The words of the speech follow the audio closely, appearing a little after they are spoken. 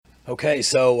Okay,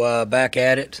 so back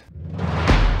at it.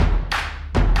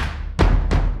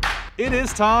 It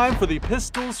is time for the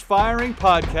Pistols Firing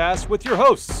Podcast with your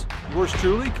hosts, yours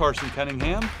truly, Carson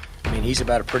Cunningham. I mean, he's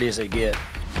about as pretty as they get.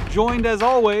 Joined as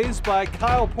always by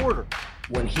Kyle Porter.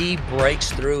 When he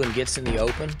breaks through and gets in the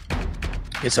open,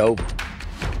 it's over.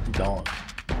 Gone.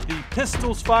 The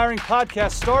Pistols Firing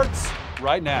Podcast starts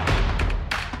right now.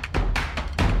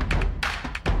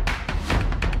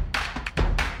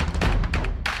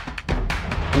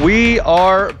 We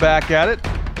are back at it.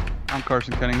 I'm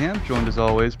Carson Cunningham, joined as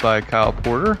always by Kyle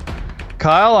Porter.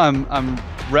 Kyle, I'm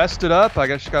rested up. I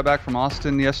just got back from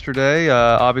Austin yesterday.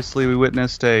 Obviously, we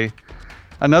witnessed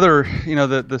another.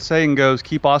 The saying goes,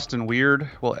 "Keep Austin weird."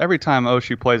 Well, every time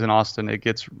OSU plays in Austin, it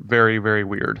gets very, very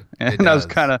weird, and that was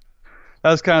kind of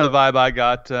the vibe I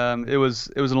got. It was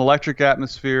an electric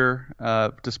atmosphere,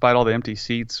 despite all the empty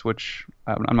seats, which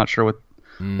I'm not sure what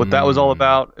that was all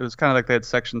about. It was kind of like they had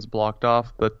sections blocked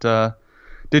off, but.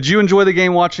 Did you enjoy the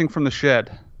game watching from the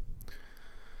shed?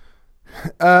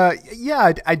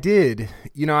 Yeah, I did.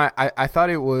 I thought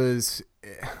it was,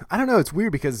 I don't know, it's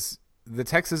weird because the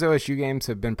Texas OSU games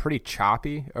have been pretty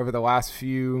choppy over the last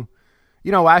few.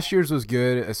 Last year's was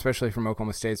good, especially from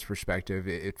Oklahoma State's perspective.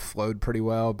 It flowed pretty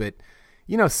well, but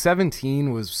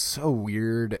 17 was so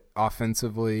weird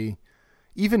offensively.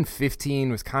 Even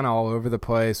 15 was kind of all over the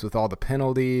place with all the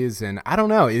penalties, and I don't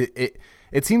know.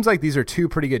 It seems like these are two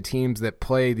pretty good teams that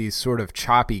play these sort of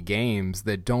choppy games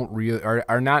that don't really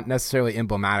are not necessarily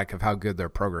emblematic of how good their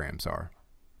programs are.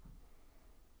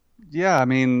 Yeah, I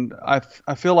mean, I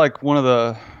feel like one of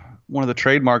the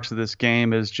trademarks of this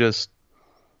game is just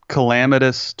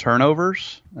calamitous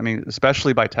turnovers. I mean,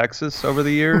 especially by Texas over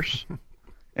the years.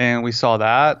 And we saw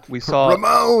that. We saw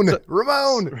Ramon.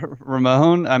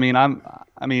 I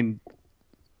mean,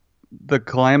 the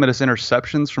calamitous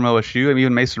interceptions from OSU. I mean,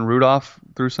 even Mason Rudolph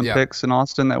threw some picks in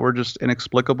Austin that were just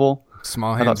inexplicable.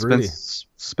 Small hands, Rudy.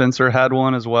 Spencer had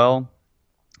one as well.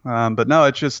 But no,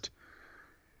 it's just,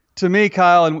 to me,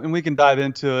 Kyle, and we can dive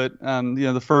into it.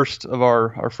 The first of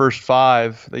our first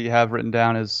five that you have written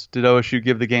down is, did OSU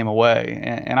give the game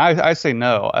away? And I say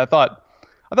no. I thought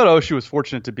OSU was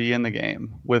fortunate to be in the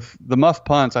game. With the muff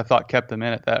punts, I thought kept them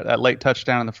in it. That late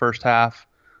touchdown in the first half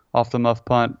off the muff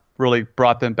punt really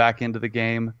brought them back into the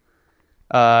game.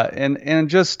 And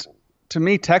just, to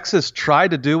me, Texas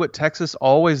tried to do what Texas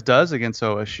always does against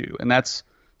OSU, and that's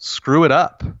screw it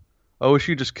up.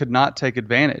 OSU just could not take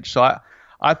advantage. So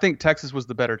I think Texas was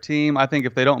the better team. I think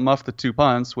if they don't muff the two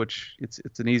punts, which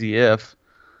it's an easy if,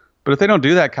 but if they don't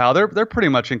do that, Kyle, they're pretty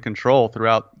much in control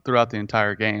throughout the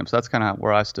entire game. So that's kind of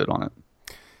where I stood on it.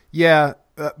 Yeah.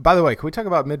 By the way, can we talk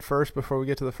about mid-first before we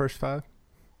get to the first five?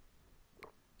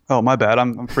 Oh, my bad.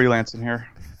 I'm freelancing here.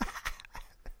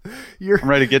 I'm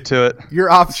ready to get to it. You're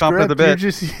off script. The bit.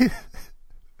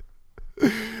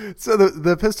 So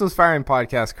the Pistols Firing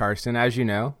Podcast, Carson, as you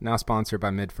know, now sponsored by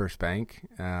Mid-First Bank.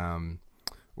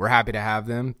 We're happy to have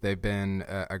them. They've been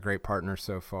a great partner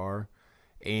so far.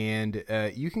 And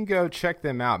you can go check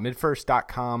them out,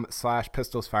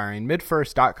 midfirst.com/pistolsfiring,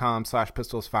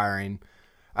 midfirst.com/pistolsfiring.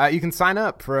 You can sign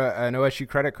up for an OSU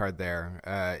credit card there.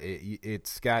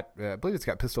 It's got, I believe it's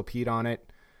got Pistol Pete on it.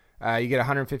 You get a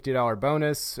 $150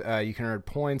 bonus. You can earn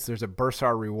points. There's a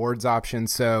Bursar rewards option.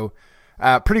 So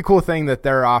pretty cool thing that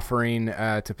they're offering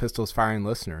to Pistols Firing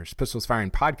listeners, Pistols Firing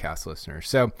podcast listeners.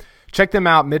 So check them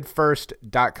out,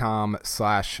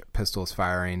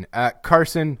 midfirst.com/pistolsfiring.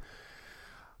 Carson,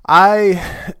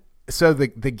 so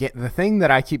the thing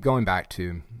that I keep going back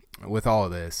to with all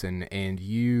of this, and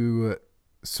you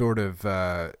sort of,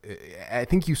 I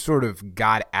think you sort of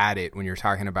got at it when you're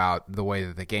talking about the way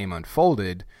that the game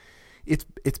unfolded.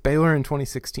 It's Baylor in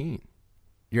 2016.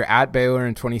 You're at Baylor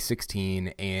in 2016,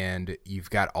 and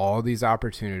you've got all these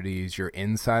opportunities. You're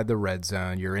inside the red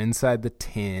zone. You're inside the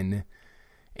 10,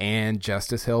 and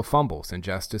Justice Hill fumbles, and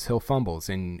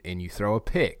you throw a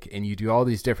pick, and you do all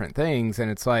these different things, and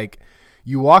it's like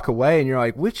you walk away, and you're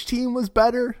like, which team was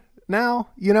better now?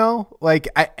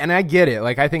 I get it.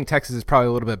 Like, I think Texas is probably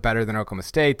a little bit better than Oklahoma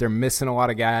State. They're missing a lot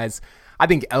of guys. I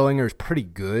think Ellinger's pretty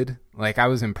good. Like, I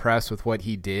was impressed with what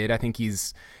he did. I think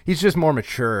he's just more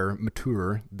mature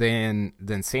than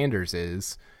Sanders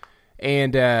is.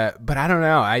 And but I don't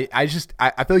know. I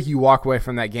feel like you walk away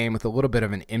from that game with a little bit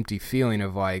of an empty feeling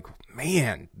of like,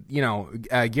 man,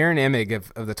 Garen Emig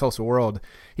of the Tulsa World,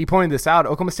 he pointed this out.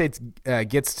 Oklahoma State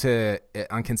gets to,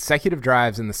 on consecutive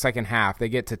drives in the second half, they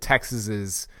get to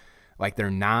Texas's like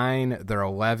their 9, their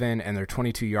 11, and their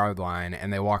 22-yard line,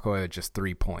 and they walk away with just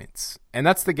 3 points. And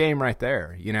that's the game right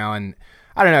there, you know. And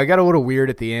I don't know, it got a little weird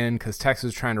at the end because Texas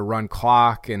was trying to run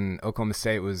clock and Oklahoma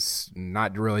State was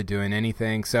not really doing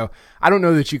anything. So I don't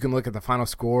know that you can look at the final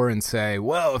score and say,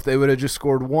 well, if they would have just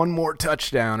scored one more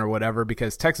touchdown or whatever,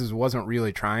 because Texas wasn't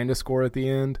really trying to score at the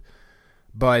end.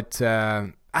 But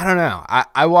I don't know.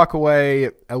 I walk away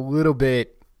a little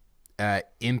bit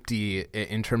empty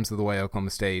in terms of the way Oklahoma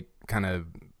State kind of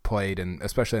played, and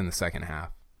especially in the second half.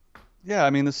 Yeah,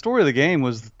 I mean, the story of the game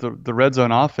was the red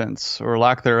zone offense, or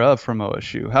lack thereof, from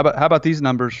OSU. How about these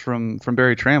numbers from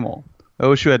Barry Trammell?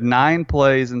 OSU had 9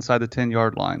 plays inside the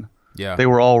 10-yard line. Yeah, they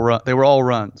were all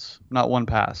runs, not one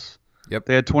pass. Yep.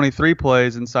 They had 23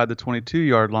 plays inside the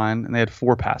 22-yard line, and they had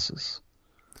 4 passes.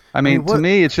 I mean, to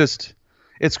me,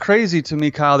 it's crazy to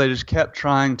me, Kyle. They just kept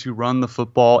trying to run the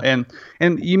football, and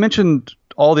you mentioned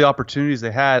all the opportunities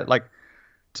they had, like.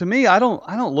 To me, I don't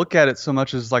look at it so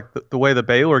much as like the way the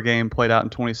Baylor game played out in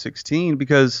 2016,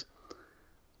 because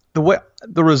the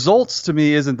results to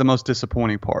me isn't the most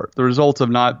disappointing part. The result of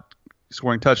not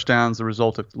scoring touchdowns, the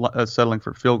result of settling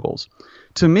for field goals.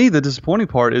 To me, the disappointing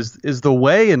part is the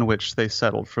way in which they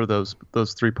settled for those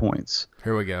 3 points.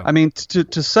 Here we go. I mean,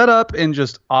 to set up in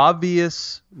just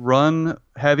obvious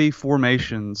run-heavy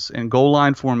formations and goal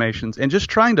line formations, and just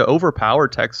trying to overpower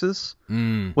Texas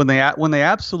when they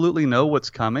absolutely know what's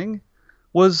coming,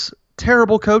 was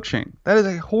terrible coaching. That is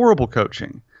a horrible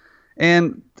coaching.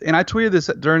 And I tweeted this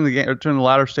during the game, or during the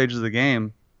latter stages of the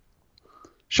game.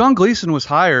 Sean Gleason was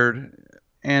hired,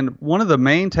 and one of the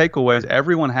main takeaways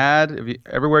everyone had,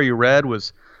 everywhere you read,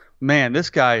 was, man, this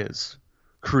guy is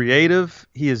creative.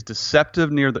 He is deceptive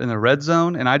in the red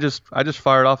zone. And I just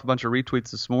fired off a bunch of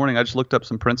retweets this morning. I just looked up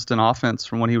some Princeton offense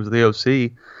from when he was the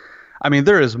OC. I mean,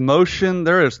 there is motion.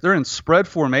 They're in spread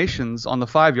formations on the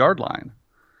 5-yard line.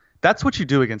 That's what you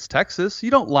do against Texas.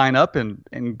 You don't line up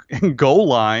in goal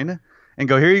line and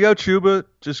go, here you go, Chuba.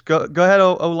 Just go ahead,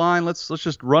 O-line. Let's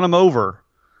just run them over.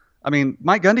 I mean,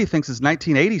 Mike Gundy thinks it's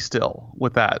 1980 still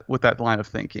with that line of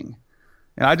thinking,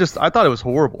 and I thought it was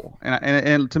horrible.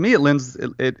 And to me,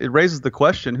 it raises the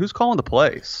question: who's calling the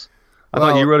plays? I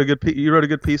thought you wrote a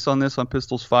good piece on this on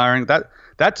pistols firing.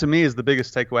 That to me is the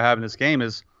biggest takeaway I have in this game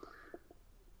is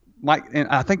Mike. And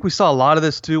I think we saw a lot of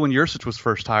this too when Yursich was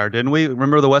first hired, didn't we?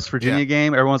 Remember the West Virginia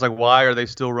game? Everyone's like, why are they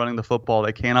still running the football?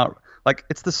 They cannot. Like,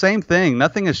 it's the same thing.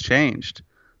 Nothing has changed.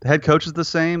 The head coach is the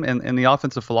same, and the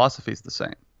offensive philosophy is the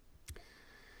same.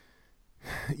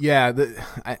 Yeah,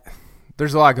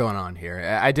 there's a lot going on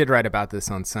here. I did write about this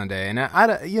on Sunday, and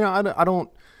I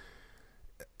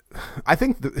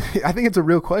think it's a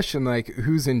real question, like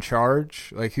who's in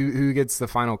charge, like who gets the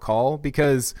final call,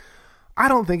 because I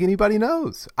don't think anybody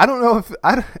knows. I don't know if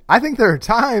I think there are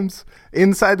times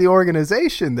inside the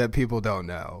organization that people don't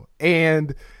know,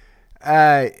 and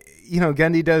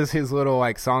Gundy does his little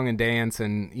like song and dance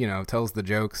and, tells the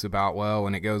jokes about, well,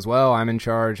 when it goes well, I'm in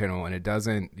charge. And when it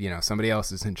doesn't, somebody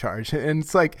else is in charge. And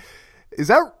it's like, is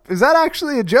that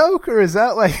actually a joke, or is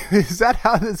that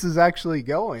how this is actually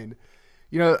going?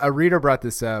 A reader brought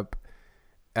this up.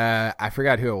 I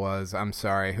forgot who it was. I'm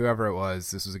sorry. Whoever it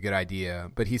was, this was a good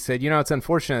idea. But he said, it's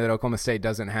unfortunate that Oklahoma State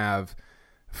doesn't have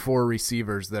 4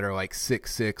 receivers that are like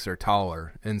 6'6" or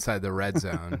taller inside the red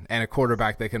zone and a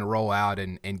quarterback that can roll out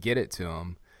and get it to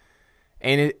them.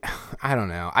 And I don't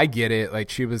know. I get it. Like,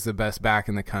 Chuba's the best back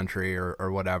in the country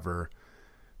or whatever.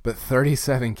 But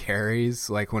 37 carries,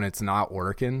 like, when it's not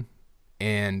working.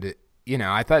 And,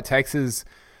 I thought Texas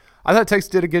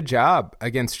did a good job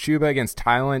against Chuba, against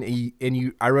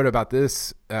Tylen. I wrote about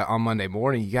this on Monday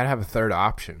morning. You got to have a third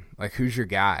option. Like, who's your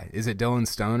guy? Is it Dylan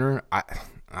Stoner?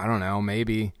 I don't know,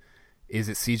 maybe. Is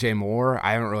it CJ Moore?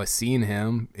 I haven't really seen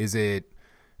him. Is it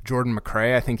Jordan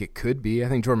McRae? I think it could be. I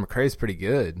think Jordan McRae is pretty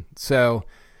good. So,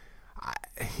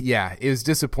 yeah, it was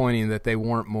disappointing that they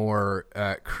weren't more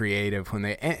creative when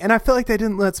and I feel like they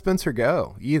didn't let Spencer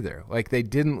go either. Like, they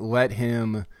didn't let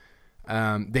him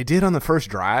they did on the first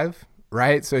drive,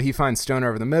 right? So he finds Stoner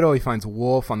over the middle. He finds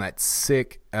Wolf on that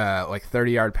sick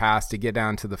 30-yard pass to get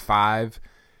down to the 5.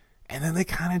 And then they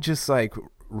kind of just like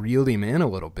reeled him in a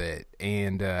little bit,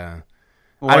 and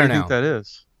why do you think that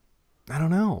is? I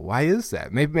don't know. Why is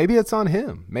that? Maybe it's on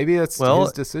him. Maybe it's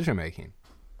his decision making.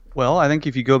 Well, I think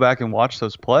if you go back and watch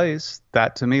those plays,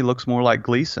 that to me looks more like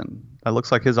Gleason. That looks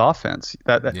like his offense.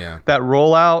 That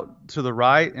rollout to the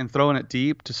right and throwing it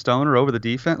deep to Stoner over the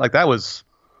defense, like that was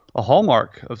a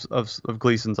hallmark of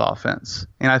Gleason's offense.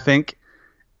 And I think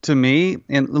to me,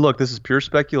 and look, this is pure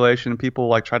speculation, and people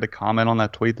like tried to comment on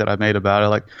that tweet that I made about it,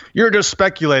 like, you're just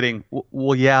speculating.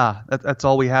 Well, yeah, that's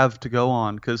all we have to go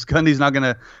on, because Gundy's not going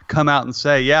to come out and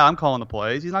say, yeah, I'm calling the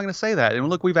plays. He's not going to say that. And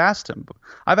look, we've asked him.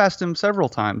 I've asked him several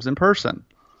times in person,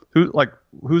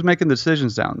 who's making the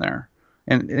decisions down there,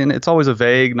 and it's always a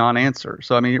vague non-answer.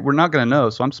 So I mean, we're not going to know.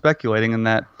 So I'm speculating in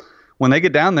that when they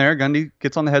get down there, Gundy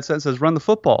gets on the headset and says, run the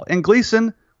football, and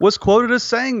Gleason was quoted as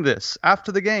saying this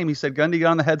after the game. He said Gundy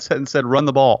got on the headset and said, run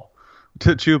the ball to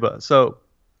Chuba. So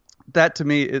that to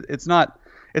me, it's not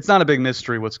a big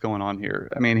mystery what's going on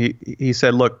here. I mean, he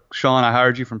said, look, Sean, I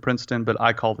hired you from Princeton, but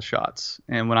I call the shots.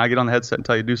 And when I get on the headset and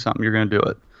tell you to do something, you're going to do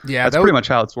it. Yeah, that's pretty much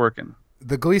how it's working.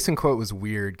 The Gleason quote was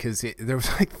weird because it was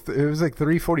like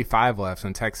 3:45 left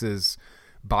when Texas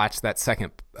botched that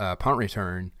second punt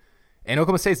return. And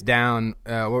Oklahoma State's down,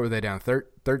 what were they down,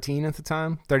 13 at the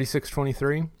time,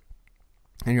 36-23?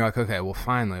 And you're like, okay, well,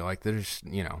 finally, like, there's,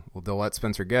 they'll let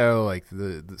Spencer go, like,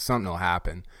 something will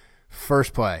happen.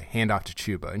 First play, handoff to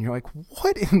Chuba. And you're like,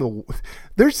 what in the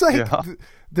 –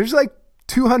 there's like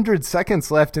 200 seconds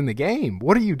left in the game.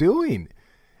 What are you doing?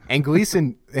 And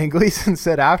Gleason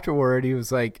said afterward, he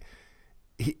was like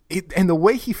 – and the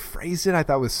way he phrased it I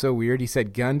thought was so weird. He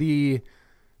said Gundy –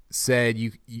 said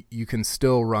you can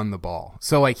still run the ball.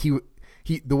 So like he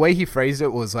the way he phrased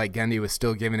it was like Gundy was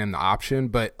still giving him the option,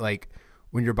 but like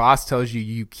when your boss tells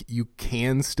you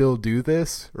can still do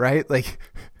this, right? Like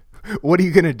what are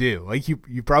you gonna do? Like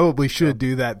you probably should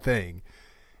do that thing.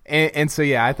 And so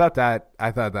yeah, I thought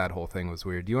that whole thing was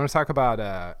weird. Do you want to talk about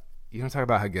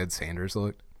how good Sanders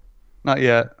looked? Not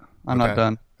yet. I'm not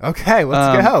done. Okay,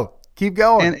 let's go. Keep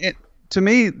going. And to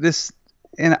me,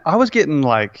 I was getting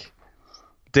like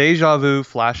deja vu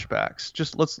flashbacks.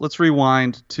 Just let's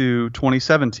rewind to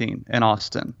 2017 in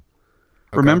Austin.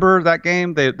 Okay. Remember that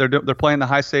game? They're playing the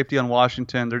high safety on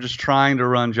Washington. They're just trying to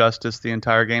run justice the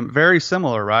entire game. Very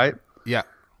similar, right? Yeah.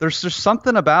 There's just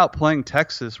something about playing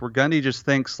Texas where Gundy just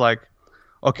thinks like,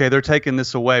 okay, they're taking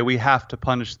this away. We have to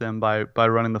punish them by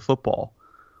running the football.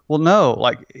 Well, no,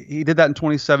 like he did that in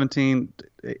 2017.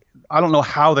 I don't know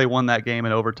how they won that game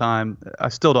in overtime. I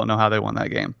still don't know how they won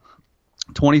that game.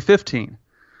 2015.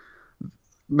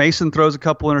 Mason throws a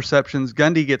couple interceptions.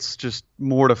 Gundy gets just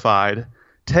mortified.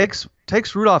 Takes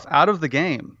Rudolph out of the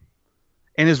game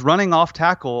and is running off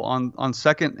tackle on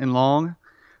second and long.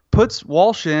 Puts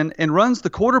Walsh in and runs the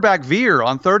quarterback veer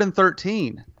on 3rd and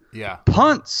 13. Yeah.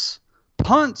 Punts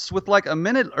with like a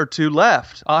minute or two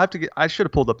left. I should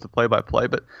have pulled up the play-by-play,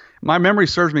 but my memory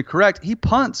serves me correct. He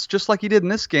punts just like he did in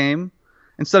this game.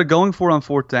 Instead of going for it on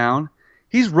 4th down,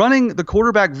 he's running the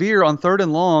quarterback veer on 3rd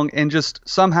and long, and just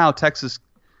somehow Texas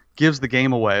gives the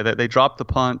game away. That they dropped the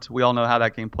punt. We all know how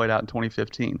that game played out in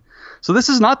 2015. So this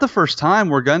is not the first time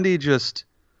where Gundy just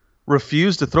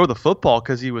refused to throw the football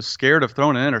because he was scared of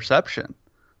throwing an interception.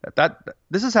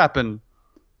 This has happened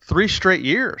 3 straight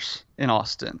years in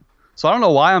Austin. So I don't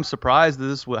know why I'm surprised that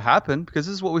this would happen, because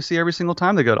this is what we see every single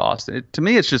time they go to Austin. To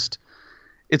me,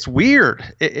 it's weird.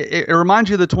 It reminds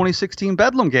you of the 2016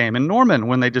 Bedlam game in Norman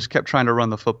when they just kept trying to run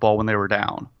the football when they were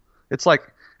down. It's like,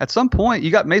 at some point,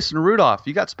 you got Mason Rudolph,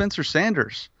 you got Spencer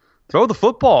Sanders. Throw the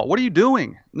football. What are you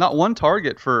doing? Not one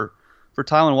target for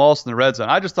Tylan Wallace in the red zone.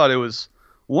 I just thought it was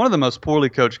one of the most poorly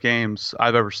coached games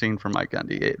I've ever seen from Mike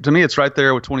Gundy. To me, it's right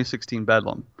there with 2016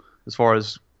 Bedlam as far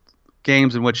as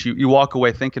games in which you walk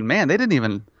away thinking, man, they didn't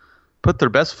even put their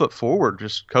best foot forward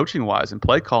just coaching-wise and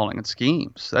play calling and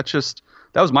schemes. That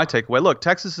was my takeaway. Look,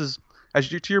 Texas is,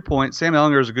 to your point, Sam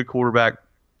Ehlinger is a good quarterback.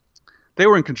 They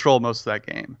were in control most of that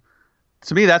game.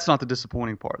 To me, that's not the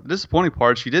disappointing part. The disappointing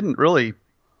part is you didn't really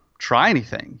try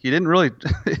anything. You didn't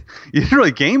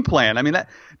really game plan. I mean, that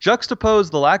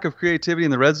juxtapose the lack of creativity in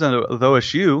the red zone of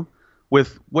OSU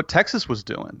with what Texas was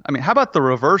doing. I mean, how about the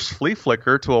reverse flea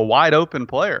flicker to a wide open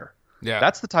player? Yeah,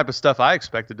 that's the type of stuff I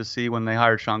expected to see when they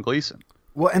hired Sean Gleason.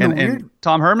 Well, and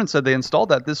Tom Herman said they installed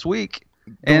that this week.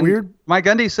 And Mike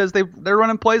Gundy says they're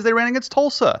running plays they ran against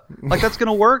Tulsa. Like, that's going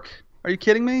to work? Are you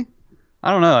kidding me?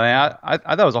 I don't know. I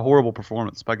thought it was a horrible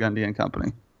performance by Gundy and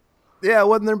company. Yeah, it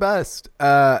wasn't their best.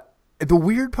 The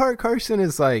weird part, Carson,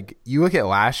 is like you look at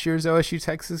last year's OSU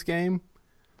Texas game,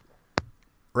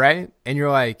 right? And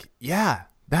you're like, yeah,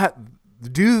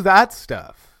 do that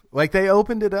stuff. Like, they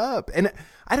opened it up. And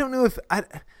I don't know if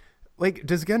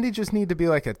does Gundy just need to be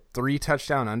like a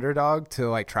 3-touchdown underdog to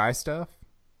like try stuff?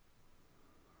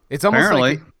 It's almost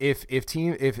apparently like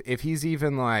if he's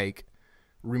even like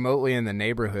remotely in the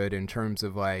neighborhood in terms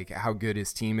of like how good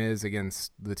his team is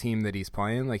against the team that he's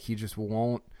playing, like he just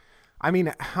won't. I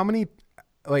mean, how many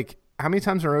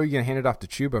times in a row are you gonna hand it off to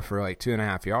Chuba for like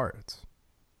 2.5 yards?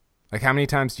 Like, how many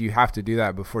times do you have to do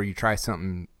that before you try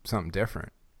something something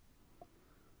different.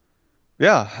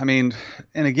 Yeah, I mean,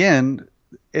 and again,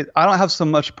 I don't have so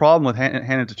much problem with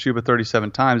handing it to Chuba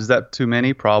 37 times. Is that too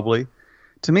many? Probably.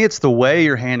 To me, it's the way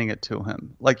you're handing it to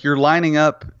him. Like you're lining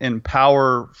up in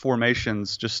power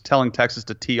formations, just telling Texas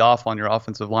to tee off on your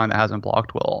offensive line that hasn't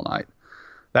blocked well all night.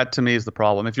 That to me is the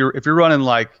problem. If you're running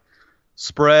like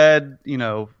spread,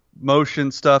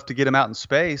 motion stuff to get him out in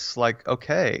space, like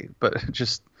okay, but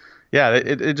just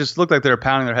it just looked like they were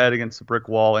pounding their head against a brick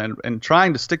wall and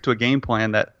trying to stick to a game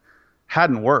plan that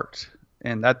hadn't worked.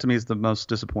 And that to me is the most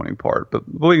disappointing part. But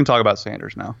we can talk about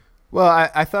Sanders now. Well,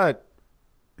 I thought,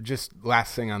 just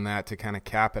last thing on that to kind of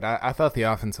cap it, I thought the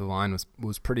offensive line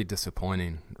was pretty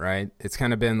disappointing, right? It's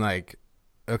kind of been like,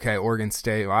 okay, Oregon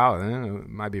State, wow, it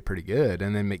might be pretty good.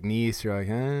 And then McNeese, you're like,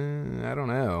 I don't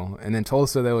know. And then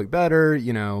Tulsa, they look better.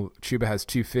 Chuba has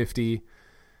 250. And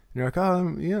you're like,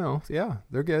 oh, yeah,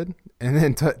 they're good. And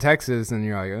then Texas, and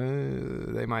you're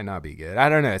like, they might not be good. I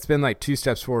don't know. It's been like 2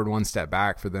 steps forward, 1 step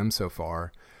back for them so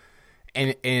far.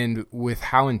 And with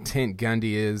how intent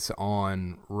Gundy is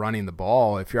on running the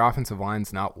ball, if your offensive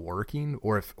line's not working,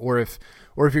 or if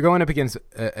you're going up against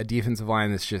a defensive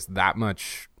line that's just that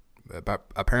much,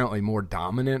 apparently more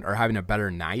dominant or having a better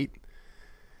night,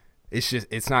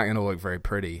 it's not going to look very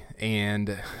pretty.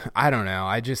 And I don't know.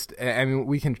 I mean,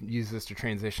 we can use this to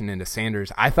transition into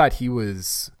Sanders. I thought he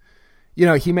was,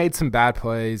 he made some bad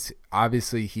plays.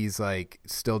 Obviously, he's like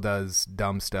still does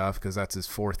dumb stuff because that's his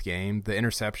 4th game.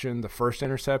 The first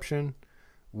interception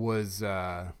was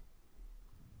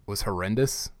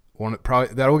horrendous.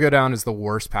 Probably that'll go down as the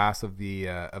worst pass of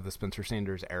the Spencer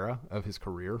Sanders era of his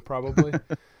career, probably.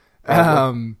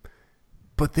 But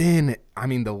then, I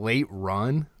mean, the late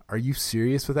run. Are you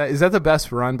serious with that? Is that the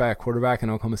best run by a quarterback in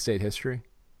Oklahoma State history?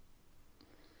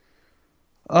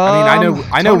 I know.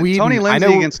 Tony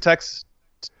Lindsay against Texas.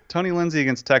 Tony Lindsay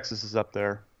against Texas is up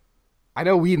there. I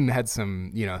know Whedon had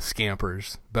some,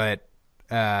 scampers, but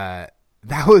that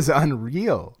was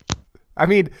unreal. I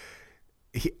mean,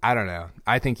 I don't know.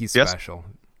 I think he's special.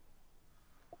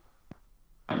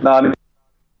 No, I mean,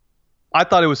 I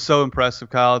thought it was so impressive,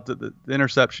 Kyle. The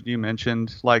interception you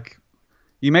mentioned, like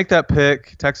you make that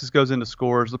pick, Texas goes into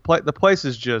scores. The place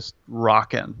is just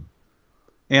rocking.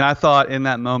 And I thought in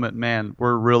that moment, man,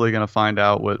 we're really going to find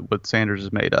out what Sanders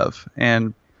is made of.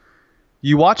 And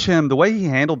you watch him, the way he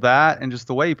handled that and just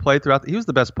the way he played throughout. He was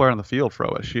the best player on the field for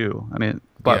OSU. I mean,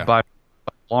 by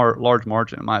large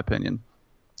margin, in my opinion.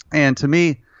 And to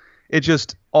me, it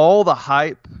just all the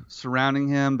hype surrounding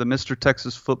him, the Mr.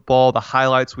 Texas football, the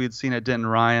highlights we had seen at Denton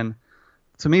Ryan.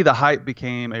 To me, the hype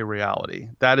became a reality.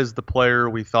 That is the player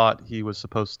we thought he was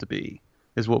supposed to be,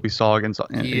 is what we saw against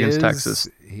Texas.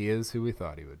 He is who we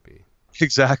thought he would be.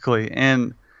 Exactly.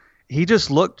 And he just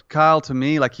looked, Kyle, to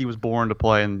me like he was born to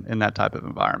play in that type of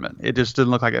environment. It just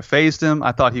didn't look like it fazed him.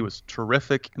 I thought he was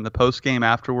terrific in the post game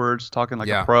afterwards, talking like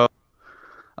a pro.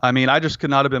 I mean, I just could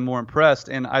not have been more impressed.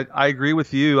 And I agree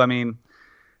with you. I mean,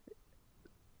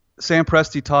 Sam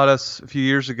Presti taught us a few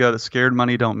years ago that scared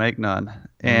money don't make none.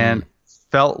 And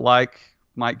felt like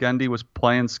Mike Gundy was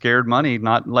playing scared money,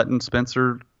 not letting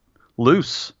Spencer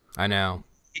loose. I know.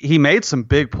 He made some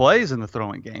big plays in the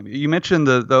throwing game. You mentioned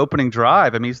the opening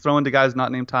drive. I mean, he's throwing to guys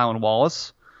not named Tylan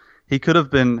Wallace. He could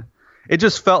have been – it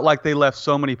just felt like they left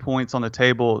so many points on the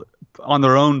table on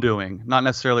their own doing, not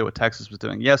necessarily what Texas was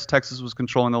doing. Yes, Texas was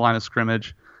controlling the line of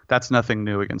scrimmage. That's nothing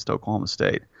new against Oklahoma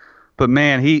State. But,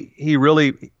 man,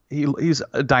 he's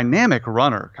a dynamic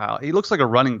runner, Kyle. He looks like a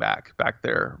running back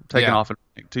there, taking off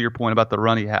to your point about the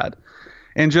run he had.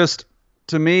 And just –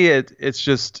 to me, it's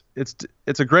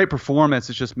a great performance.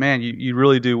 It's just, man, you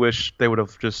really do wish they would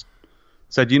have just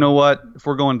said, you know what, if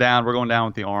we're going down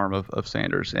with the arm of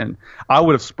Sanders. And I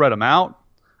would have spread him out.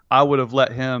 I would have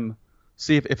let him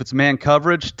see if it's man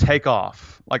coverage, take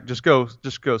off. Like just go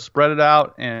spread it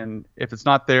out, and if it's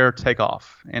not there, take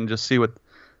off and just do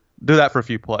that for a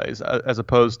few plays, as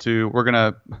opposed to we're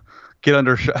gonna get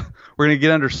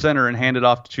under center and hand it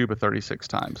off to Chuba 36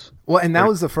 times. Well, and that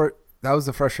was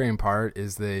the frustrating part,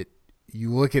 is that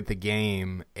you look at the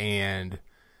game and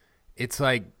it's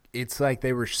like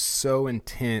they were so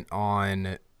intent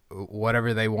on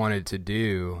whatever they wanted to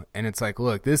do, and it's like,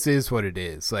 look, this is what it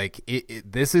is. Like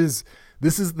this is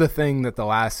the thing that the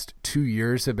last 2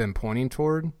 years have been pointing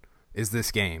toward, is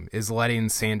this game, is letting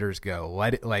Sanders go.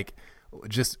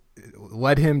 Just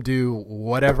let him do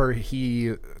whatever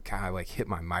he. God, I like hit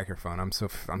my microphone. I'm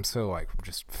so like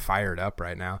just fired up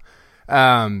right now.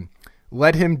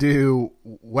 Let him do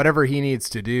whatever he needs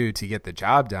to do to get the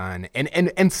job done.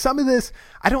 And some of this,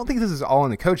 I don't think this is all on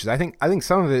the coaches. I think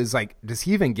some of it is like, does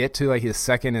he even get to like his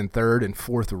second and third and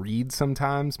fourth reads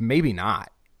sometimes? Maybe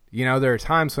not. You know, there are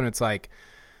times when it's like,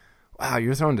 wow,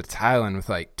 you're throwing to Thailand with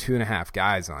like 2.5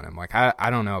 guys on him. Like, I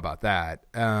don't know about that.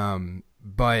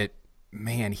 But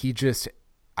man, he just,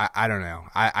 I don't know.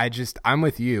 I'm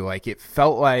with you. Like, it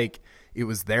felt like it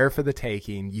was there for the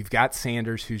taking. You've got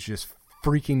Sanders, who's just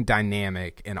freaking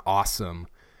dynamic and awesome.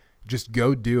 Just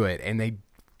go do it. And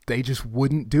they just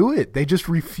wouldn't do it. They just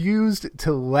refused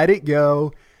to let it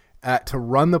go, to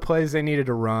run the plays they needed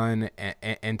to run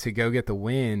and to go get the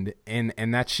win.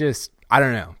 And that's just, I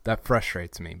don't know. That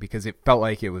frustrates me because it felt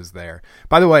like it was there.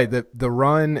 By the way,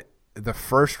 the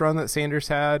first run that Sanders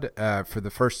had for the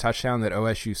first touchdown that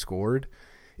OSU scored,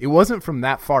 it wasn't from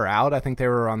that far out. I think they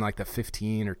were on like the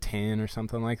 15 or 10 or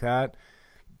something like that.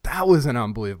 That was an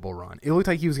unbelievable run. It looked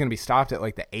like he was going to be stopped at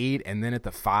like the 8 and then at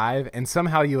the 5, and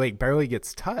somehow he like barely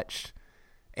gets touched.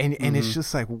 And it's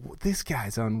just like, this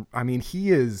guy's on. I mean,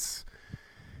 he is,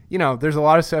 you know, there's a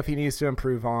lot of stuff he needs to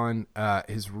improve on.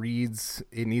 His reads,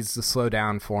 it needs to slow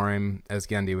down for him, as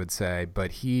Gundy would say,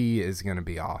 but he is going to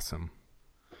be awesome.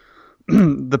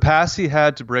 The pass he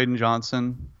had to Braden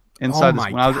Johnson inside this,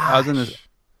 when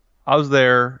I was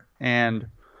there, and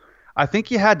I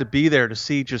think you had to be there to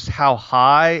see just how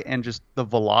high and just the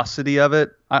velocity of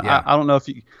it. I don't know if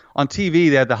you, on TV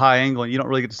they had the high angle and you don't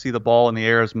really get to see the ball in the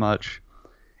air as much.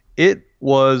 It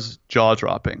was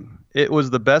jaw-dropping. It was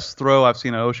the best throw I've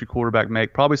seen an OSU quarterback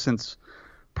make probably since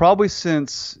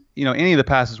you know, any of the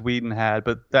passes Wheaton had.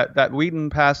 But that Wheaton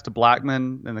pass to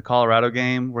Blackman in the Colorado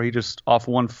game where he just off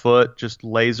one foot just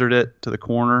lasered it to the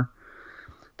corner.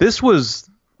 This was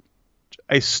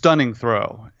a stunning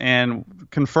throw and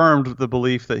confirmed the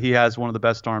belief that he has one of the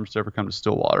best arms to ever come to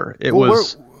Stillwater. It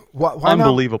was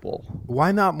unbelievable.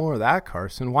 Why not more of that,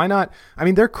 Carson? Why not? I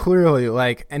mean, they're clearly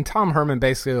like, and Tom Herman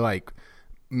basically like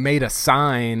made a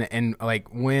sign and like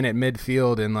went at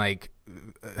midfield and like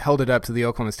held it up to the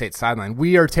Oklahoma State sideline.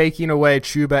 We are taking away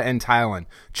Chuba and Tylen.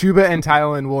 Chuba and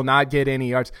Tylen will not get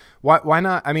any yards. Why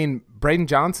not? I mean, Braden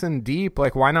Johnson deep,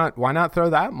 like why not throw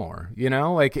that more? You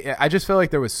know, like I just feel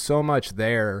like there was so much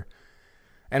there,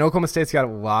 and Oklahoma State's got a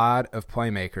lot of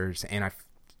playmakers, and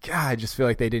I just feel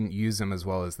like they didn't use them as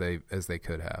well as they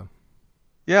could have.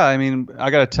 Yeah, I mean,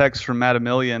 I got a text from Matt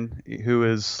Emilian, who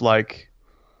is like,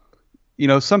 you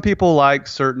know, some people like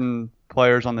certain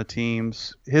players on the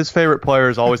teams. His favorite player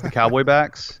is always the Cowboy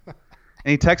backs. And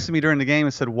he texted me during the game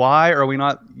and said, why are we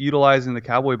not utilizing the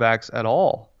Cowboy backs at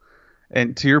all?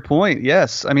 And to your point,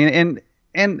 yes. I mean,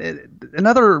 and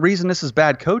another reason this is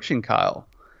bad coaching, Kyle.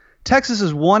 Texas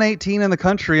is 118 in the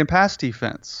country in pass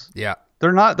defense. Yeah.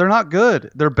 They're not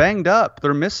good. They're banged up.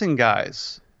 They're missing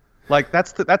guys. Like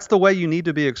that's the way you need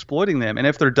to be exploiting them. And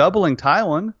if they're doubling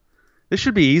Tylen, this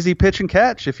should be easy pitch and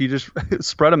catch if you just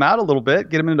spread them out a little bit,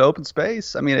 get them into open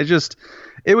space. I mean,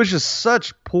 it was just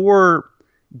such poor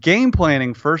game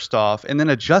planning first off, and then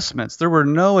adjustments. There were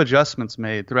no adjustments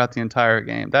made throughout the entire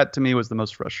game. That to me was the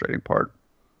most frustrating part.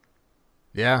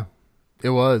 Yeah,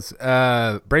 it was.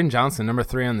 Braden Johnson, number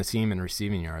 3 on the team in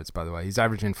receiving yards, by the way. He's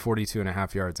averaging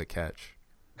 42.5 yards a catch.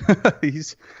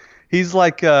 He's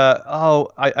like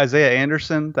Isaiah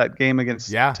Anderson, that game against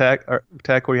Tech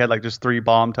where he had like just 3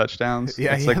 bomb touchdowns.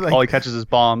 Yeah, it's like all he catches is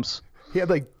bombs. He had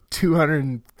like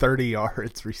 230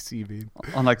 yards receiving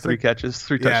on like 3 catches,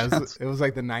 3 touchdowns. It was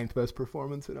like the 9th best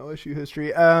performance in OSU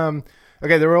history.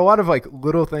 Okay, there were a lot of like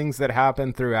little things that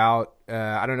happened throughout.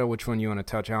 I don't know which one you want to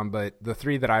touch on, but the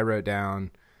 3 that I wrote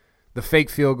down: the fake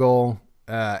field goal,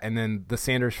 and then the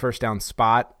Sanders first down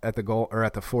spot at the goal or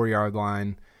at the 4-yard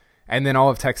line, and then all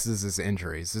of Texas's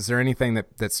injuries. Is there anything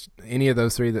that's any of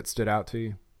those 3 that stood out to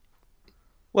you?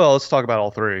 Well, let's talk about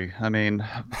all 3. I mean,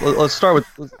 let's start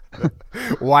with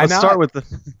why not?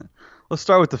 Let's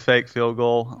start with the fake field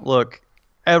goal. Look,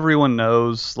 everyone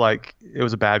knows like it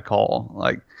was a bad call.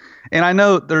 Like, and I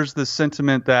know there's this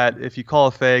sentiment that if you call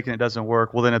a fake and it doesn't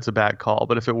work, well then it's a bad call.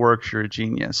 But if it works, you're a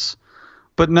genius.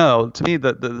 But no, to me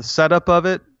the setup of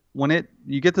it, when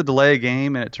you get the delay a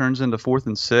game and it turns into 4th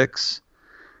and 6,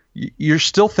 you're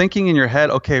still thinking in your head,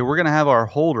 okay, we're gonna have our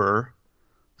holder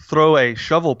throw a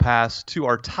shovel pass to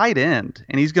our tight end,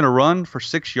 and he's going to run for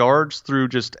 6 yards through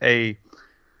just a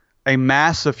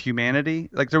mass of humanity.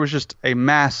 Like there was just a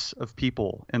mass of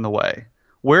people in the way.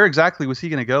 Where exactly was he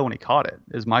going to go when he caught it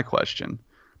is my question.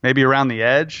 Maybe around the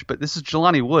edge, but this is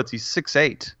Jelani Woods. He's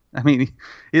 6'8". I mean,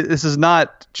 this is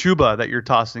not Chuba that you're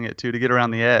tossing it to get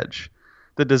around the edge.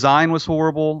 The design was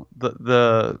horrible.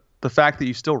 The fact that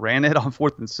you still ran it on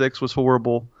 4th and 6 was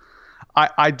horrible.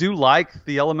 I do like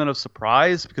the element of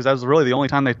surprise because that was really the only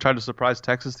time they tried to surprise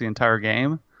Texas the entire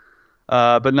game.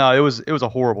 But no, it was a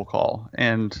horrible call,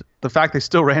 and the fact they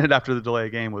still ran it after the delay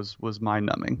of game was mind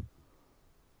numbing.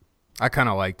 I kind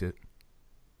of liked it.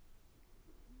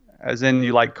 As in,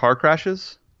 you like car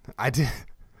crashes? I did.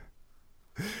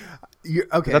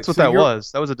 Okay, that's what that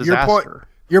was. That was a disaster.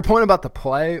 Your point about the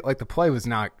play, like the play was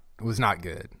not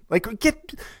good. Like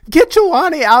get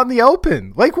Jelani out in the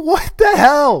open. Like what the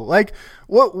hell? Like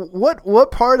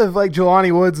what part of like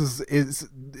Jelani Woods is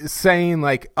saying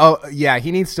like, oh yeah,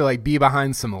 he needs to like be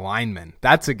behind some linemen.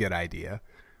 That's a good idea.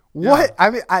 What? Yeah. I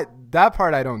mean, that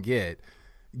part I don't get.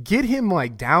 Get him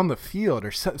like down the field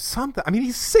or something. I mean,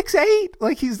 he's 6'8".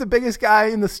 Like he's the biggest guy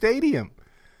in the stadium.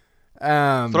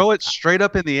 Throw it straight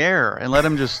up in the air and let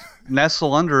him just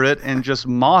nestle under it and just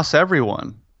moss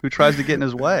everyone who tries to get in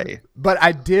his way. But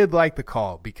I did like the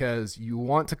call because you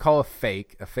want to call a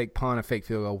fake punt, a fake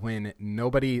field goal when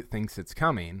nobody thinks it's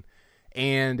coming.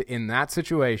 And in that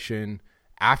situation,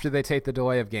 after they take the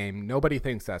delay of game, nobody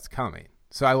thinks that's coming.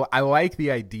 So I like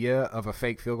the idea of a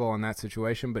fake field goal in that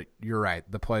situation, but you're right.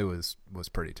 The play was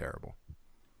pretty terrible.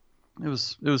 It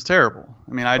was terrible.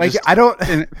 I mean, I don't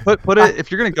put it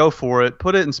if you're gonna go for it,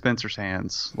 put it in Spencer's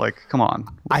hands. Like, come on,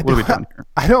 what have we done here?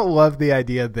 I don't love the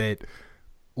idea that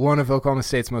one of Oklahoma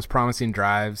State's most promising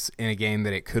drives in a game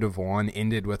that it could have won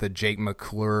ended with a Jake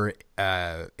McClure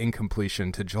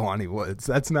incompletion to Jelani Woods.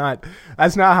 That's not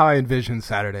how I envisioned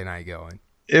Saturday night going.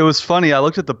 It was funny. I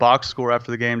looked at the box score after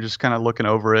the game, just kind of looking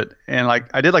over it, and like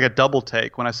I did like a double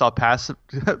take when I saw pass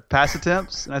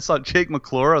attempts, and I saw Jake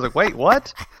McClure. I was like, wait,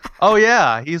 what? Oh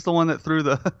yeah, he's the one that threw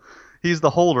he's the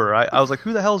holder. I was like,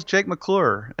 who the hell is Jake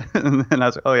McClure? And I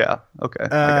was like, oh yeah, okay, I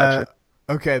gotcha.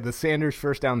 Okay, the Sanders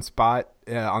first down spot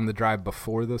on the drive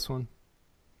before this one.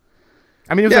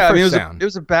 I mean, it was a first down. It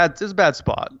was a bad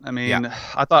spot. I mean,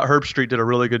 I thought Herbstreit did a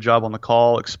really good job on the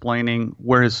call explaining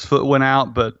where his foot went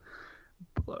out,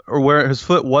 or where his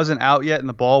foot wasn't out yet and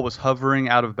the ball was hovering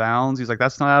out of bounds. He's like,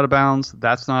 that's not out of bounds.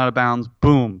 That's not out of bounds.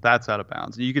 Boom, that's out of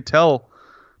bounds. And you could tell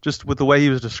just with the way he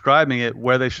was describing it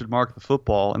where they should mark the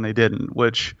football, and they didn't,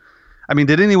 which, I mean,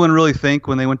 did anyone really think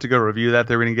when they went to go review that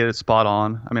they were going to get it spot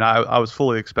on? I mean, I was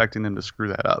fully expecting them to screw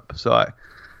that up. So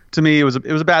to me, it was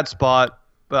a bad spot,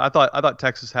 but I thought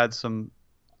Texas had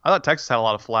a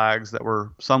lot of flags that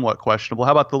were somewhat questionable.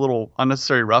 How about the little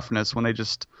unnecessary roughness when they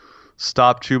just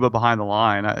stopped Chuba behind the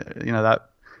line? That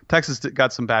Texas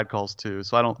got some bad calls too.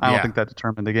 So I don't think that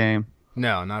determined the game.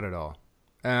 No, not at all.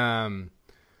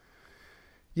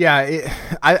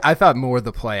 I thought more of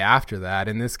the play after that,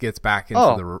 and this gets back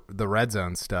into the red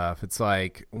zone stuff. It's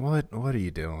like, what are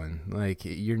you doing? Like,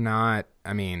 you're not.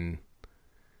 I mean,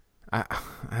 I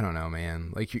don't know,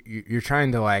 man. Like you're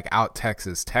trying to like out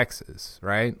Texas,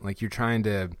 right? Like you're trying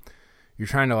to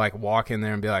like walk in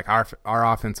there and be like, our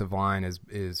offensive line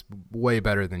is way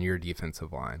better than your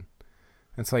defensive line.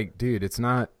 It's like, dude, it's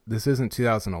not. This isn't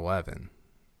 2011.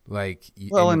 Like,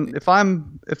 and if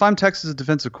I'm Texas'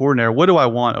 defensive coordinator, what do I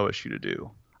want OSU to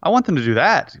do? I want them to do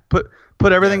that. Put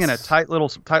everything in a tight little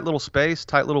space,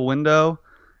 tight little window,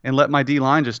 and let my D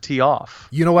line just tee off.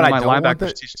 You know what I don't want? My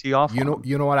linebackers just tee off. You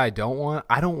know what I don't want?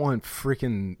 I don't want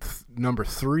freaking number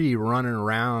 3 running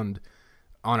around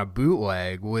on a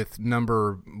bootleg with what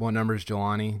number is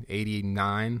Jelani?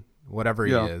 89, whatever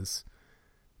he is,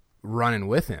 running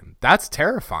with him. That's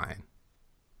terrifying.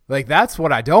 Like, that's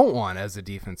what I don't want as a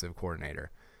defensive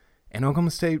coordinator. And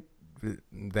Oklahoma State,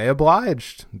 they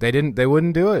obliged. They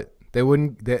wouldn't do it.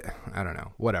 I don't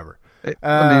know. Whatever.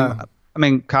 I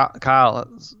mean, Kyle,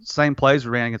 same plays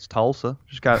we ran against Tulsa.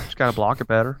 Just got to block it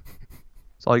better.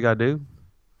 That's all you got to do.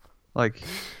 Like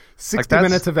 60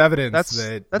 minutes of evidence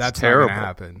that's terrible. Not gonna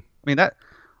happen. I mean,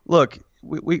 look,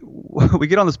 we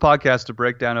get on this podcast to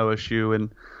break down OSU,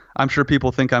 and I'm sure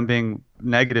people think I'm being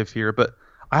negative here, but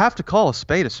I have to call a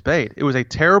spade a spade. It was a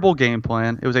terrible game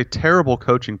plan. It was a terrible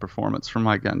coaching performance from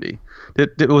Mike Gundy.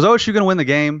 Was OSU going to win the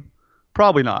game?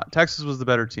 Probably not. Texas was the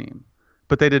better team,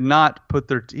 but he did not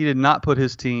put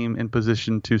his team in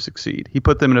position to succeed. He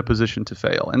put them in a position to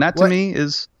fail, and that to me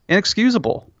is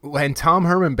inexcusable. When Tom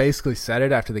Herman basically said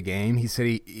it after the game, he said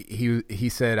he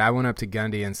said, I went up to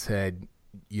Gundy and said,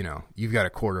 you've got a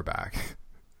quarterback,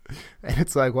 and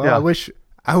it's like, well, I wish.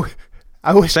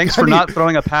 Thanks for not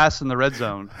throwing a pass in the red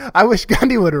zone. I wish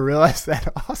Gundy would have realized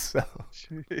that also.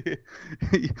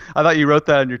 I thought you wrote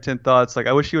that in your 10 thoughts. Like,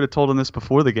 I wish you would have told him this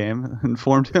before the game,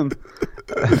 informed him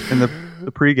in the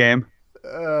pregame.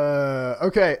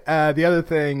 Okay. The other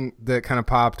thing that kind of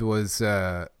popped was,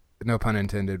 no pun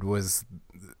intended, was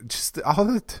just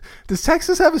does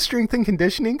Texas have a strength and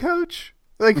conditioning coach?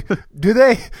 Like, do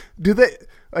they?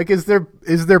 Like, is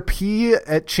there P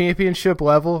at championship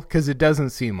level? Because it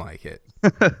doesn't seem like it.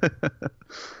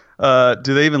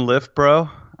 Do they even lift, bro?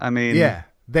 I mean, yeah,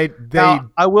 they.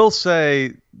 Now, I will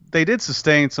say they did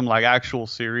sustain some like actual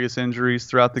serious injuries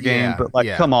throughout the game, Yeah, but like,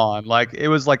 yeah. come on, like it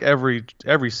was like every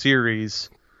series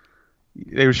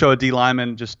they would show a D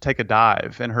lineman just take a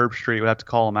dive, and Herb Street would have to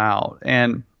call him out.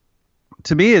 And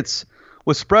to me, it's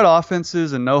with spread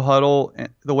offenses and no huddle, and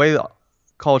the way that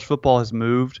college football has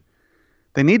moved,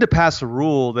 they need to pass a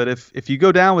rule that if you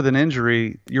go down with an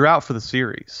injury, you're out for the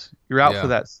series. You're out Yeah. for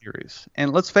that series.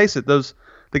 And let's face it, the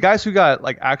guys who got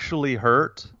like actually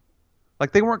hurt,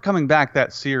 like they weren't coming back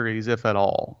that series, if at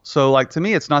all. So like to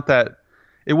me, it's not that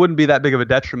it wouldn't be that big of a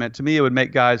detriment. To me, it would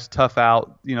make guys tough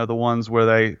out, the ones where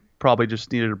they probably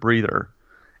just needed a breather.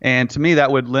 And to me, that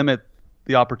would limit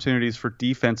the opportunities for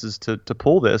defenses to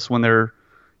pull this when they're,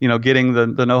 getting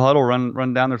the no huddle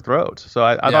run down their throat. So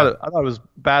I Yeah. thought it was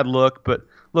bad look, but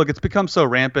look, it's become so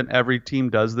rampant. Every team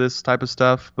does this type of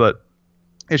stuff, but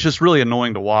it's just really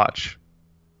annoying to watch.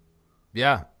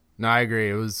 Yeah, no, I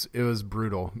agree. It was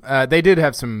brutal. They did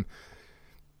have some.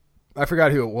 I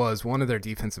forgot who it was. One of their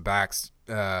defensive backs,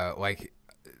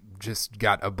 just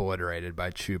got obliterated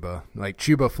by Chuba. Like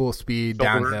Chuba full speed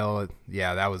Shoulder. downhill.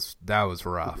 Yeah, that was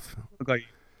rough. Looked like he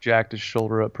jacked his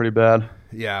shoulder up pretty bad.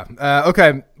 Yeah.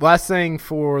 Okay. Last thing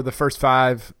for the first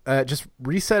five, just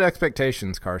reset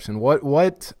expectations, Carson.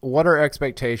 What are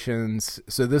expectations?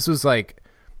 So this was like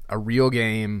a real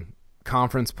game,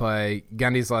 conference play.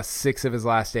 Gundy's lost 6 of his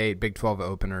last 8 Big 12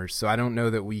 openers. So I don't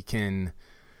know that we can,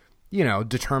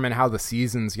 determine how the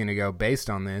season's going to go based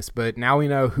on this. But now we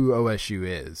know who OSU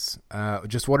is.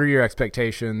 Just what are your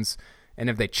expectations? And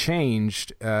have they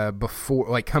changed before,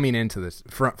 like coming into this,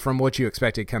 from what you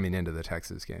expected coming into the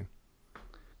Texas game?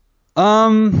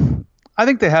 I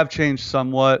think they have changed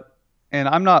somewhat, and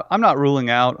I'm not ruling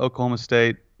out Oklahoma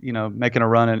State, making a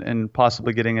run and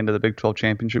possibly getting into the Big 12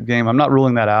 championship game. I'm not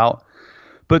ruling that out.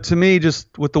 But to me,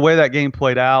 just with the way that game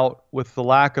played out, with the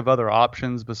lack of other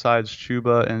options besides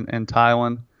Chuba and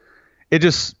Tylen,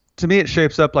 to me, it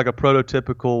shapes up like a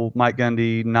prototypical Mike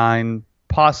Gundy 9,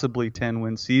 possibly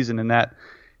 10-win season, in that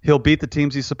he'll beat the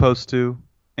teams he's supposed to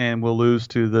and will lose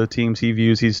to the teams he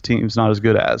views his team's not as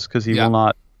good as, because he will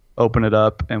not open it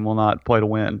up and will not play to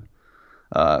win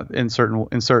in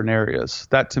certain areas.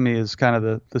 That to me is kind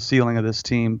of the ceiling of this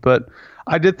team. But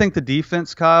I did think the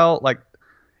defense, Kyle, like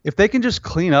if they can just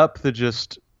clean up the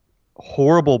just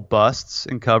horrible busts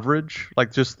in coverage,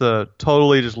 like just the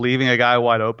totally just leaving a guy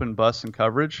wide open busts in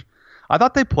coverage, I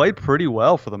thought they played pretty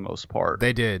well for the most part.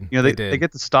 They did. They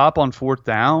get the stop on 4th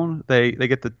down. They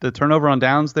get the turnover on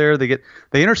downs there. They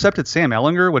intercepted Sam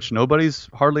Ehlinger, which nobody's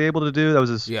hardly able to do. That was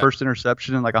his first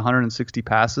interception in like 160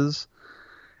 passes.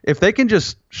 If they can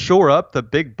just shore up the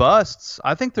big busts,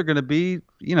 I think they're going to be,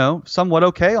 somewhat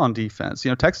okay on defense.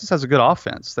 Texas has a good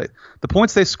offense. The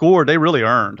points they scored, they really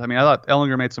earned. I mean, I thought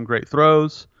Ehlinger made some great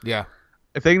throws. Yeah.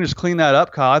 If they can just clean that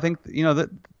up, Kyle, I think that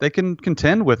they can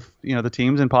contend with the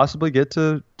teams and possibly get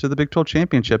to the Big 12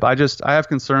 championship. I have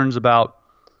concerns about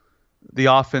the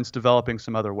offense developing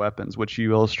some other weapons, which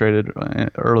you illustrated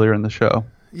earlier in the show.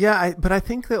 Yeah, but I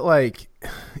think that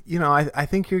I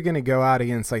think you're going to go out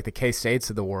against like the K-States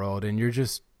of the world, and you're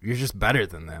just better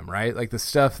than them, right? Like the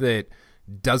stuff that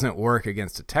doesn't work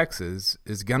against a Texas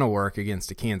is going to work against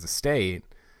a Kansas State,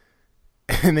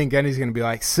 and then Gundy's going to be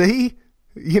like, see.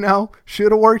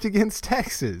 Should have worked against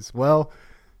Texas. Well,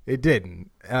 it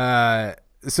didn't.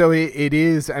 So it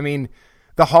is, I mean,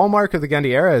 the hallmark of the Gundy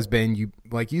era has been,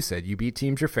 like you said, you beat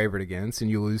teams you're favored against and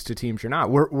you lose to teams you're not.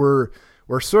 We're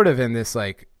sort of in this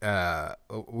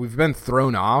we've been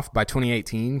thrown off by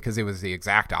 2018 because it was the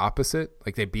exact opposite.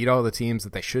 Like they beat all the teams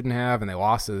that they shouldn't have and they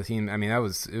lost to the team. I mean, it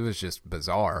was just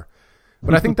bizarre.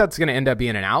 But I think that's going to end up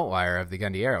being an outlier of the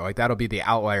Gundy era. Like that'll be the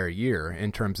outlier year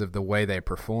in terms of the way they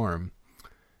perform.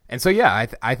 And so, yeah,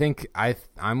 I think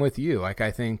I'm with you. Like, I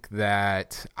think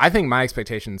my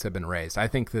expectations have been raised. I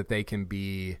think that they can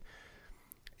be,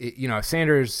 if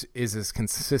Sanders is as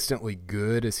consistently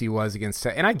good as he was against,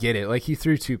 and I get it. Like, he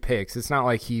threw 2 picks. It's not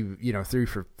like he, threw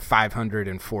for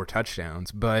 504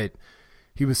 touchdowns, but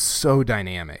he was so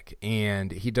dynamic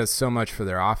and he does so much for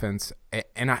their offense.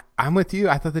 And I'm with you.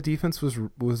 I thought the defense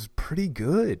was pretty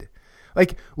good.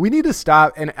 Like, we need to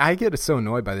stop, and I get so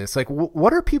annoyed by this. Like,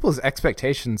 what are people's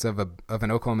expectations of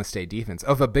an Oklahoma State defense,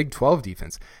 of a Big 12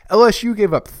 defense? LSU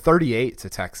gave up 38 to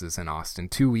Texas in Austin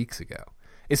 2 weeks ago.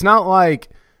 It's not like,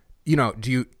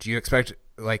 do you expect,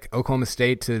 like, Oklahoma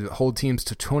State to hold teams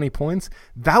to 20 points?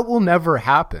 That will never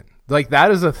happen. Like,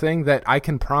 that is a thing that I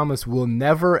can promise will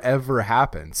never, ever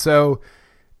happen. So,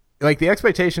 like, the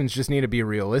expectations just need to be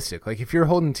realistic. Like, if you're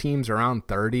holding teams around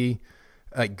 30,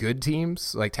 like good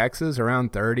teams like Texas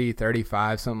around 30,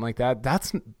 35, something like that.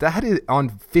 That is on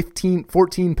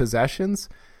 14 possessions.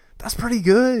 That's pretty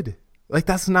good. Like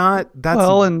that's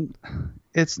well, and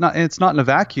it's not in a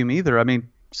vacuum either. I mean,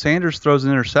 Sanders throws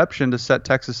an interception to set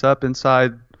Texas up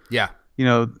inside. Yeah.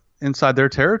 Inside their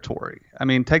territory. I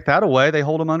mean, take that away, they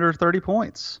hold them under 30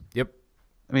 points. Yep.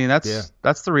 I mean,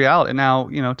 that's the reality. And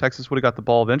now, Texas would have got the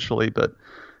ball eventually, but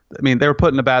I mean, they were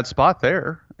put in a bad spot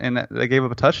there, and they gave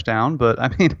up a touchdown. But I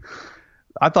mean,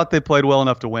 I thought they played well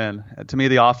enough to win. To me,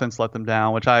 the offense let them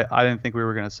down, which I didn't think we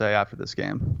were going to say after this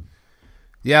game.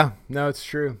 Yeah, no, it's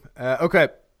true. Okay,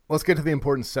 let's get to the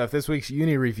important stuff. This week's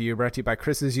Uni Review brought to you by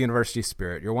Chris's University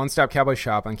Spirit, your one-stop Cowboy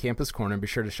shop on Campus Corner. Be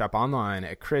sure to shop online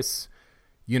at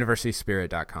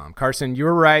chrisuniversityspirit.com. Carson, you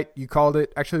were right. You called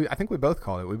it. Actually, I think we both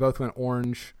called it. We both went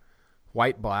orange,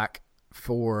 white, black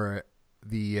for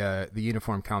the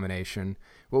uniform combination.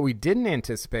 What we didn't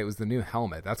anticipate was the new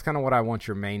helmet. That's kind of what I want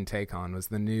your main take on, was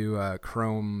the new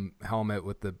chrome helmet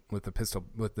with the pistol,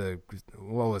 with the,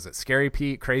 what was it, Scary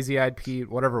Pete, Crazy Eyed Pete,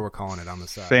 whatever we're calling it on the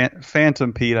side.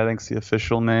 Phantom Pete, I think, is the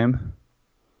official name.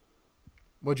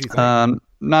 What'd you think?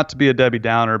 Not to be a Debbie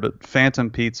Downer, but Phantom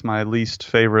Pete's my least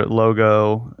favorite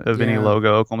logo of any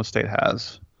logo Oklahoma State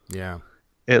has. Yeah.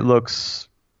 It looks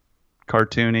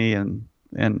cartoony and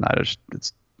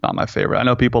it's not my favorite. I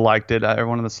know people liked it.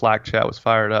 Everyone in the Slack chat was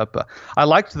fired up. I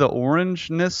liked the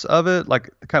orangeness of it. Like,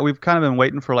 we've kind of been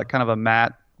waiting for like kind of a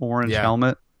matte orange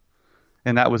helmet,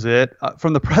 and that was it.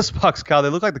 From the press box, Kyle, they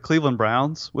look like the Cleveland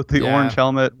Browns with the orange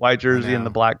helmet, white jersey, and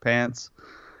the black pants.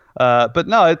 But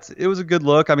no, it was a good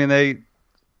look. I mean,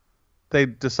 they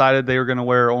decided they were going to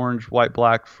wear orange, white,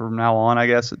 black from now on, I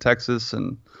guess, at Texas,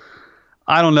 and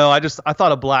I don't know. I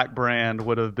thought a black brand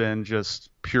would have been just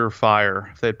pure fire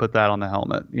if they'd put that on the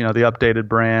helmet. The updated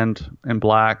brand in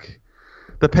black.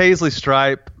 The paisley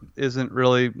stripe isn't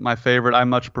really my favorite. I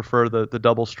much prefer the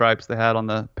double stripes they had on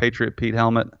the Patriot Pete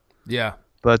helmet. Yeah.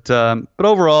 But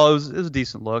overall, it was a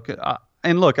decent look.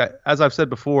 And look, as I've said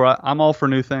before, I'm all for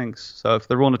new things. So if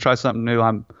they're willing to try something new,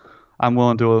 I'm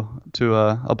willing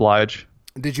to oblige.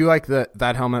 Did you like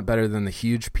that helmet better than the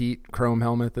huge Pete chrome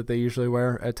helmet that they usually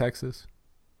wear at Texas?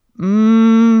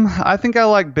 I think I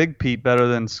like Big Pete better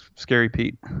than Scary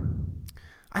Pete.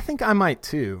 I think I might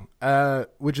too,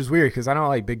 which is weird because I don't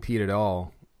like Big Pete at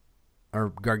all, or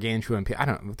Gargantuan Pete. I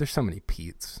don't. There's so many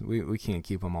Petes. We can't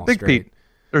keep them all Big straight. Pete.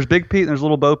 There's Big Pete and there's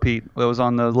Little Bo Pete that was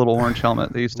on the little orange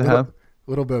helmet they used to have.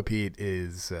 Little Bo Pete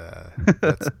is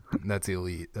that's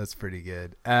elite. That's pretty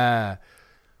good. I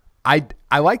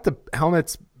like the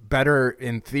helmets better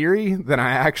in theory than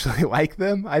I actually like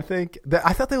them. I think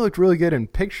I thought they looked really good in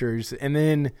pictures, and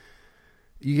then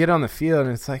you get on the field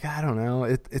and it's like, I don't know,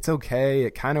 it's okay,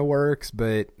 it kind of works,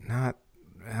 but not.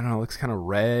 I don't know, it looks kind of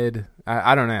red.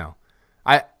 I don't know.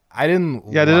 I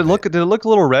didn't. Yeah, did it look a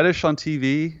little reddish on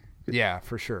TV? Yeah,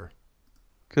 for sure.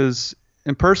 Because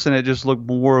in person it just looked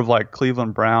more of like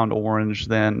Cleveland Brown orange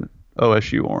than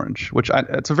OSU orange, which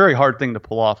it's a very hard thing to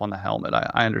pull off on the helmet.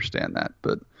 I understand that,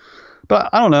 but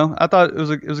I don't know. I thought it was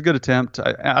a good attempt.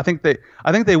 I think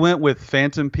they went with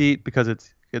Phantom Pete because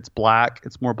it's black,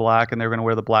 it's more black, and they're going to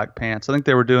wear the black pants. I think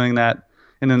they were doing that,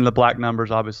 and then the black numbers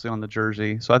obviously on the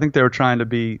jersey. So I think they were trying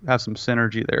to have some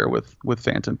synergy there with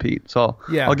Phantom Pete. So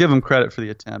I'll give them credit for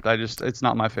the attempt. It's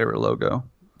not my favorite logo.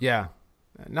 Yeah.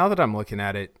 Now that I'm looking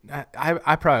at it,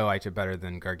 I probably liked it better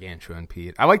than Gargantuan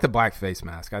Pete. I like the black face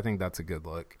mask. I think that's a good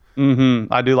look.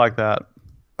 Mm-hmm. I do like that.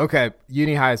 Okay,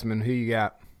 Uni Heisman, who you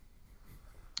got?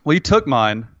 Well, you took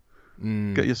mine.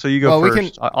 So you go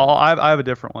first. I have a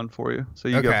different one for you. So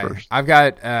you go first. I've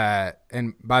got,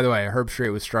 and by the way, Herb Street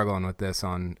was struggling with this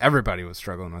everybody was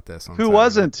struggling with this on Who Saturday.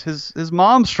 wasn't? His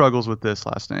mom struggles with this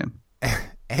last name.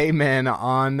 Amen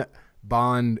on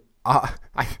Bond. I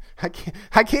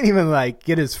can't even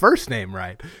get his first name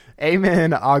right.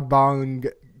 Amen Ogbong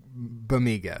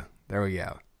Bamiga. There we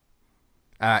go.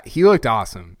 He looked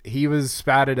awesome. He was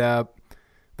spatted up.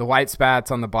 The white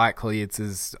spats on the black cleats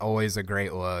is always a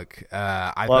great look.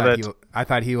 I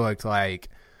thought he looked like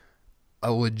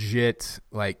a legit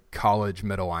college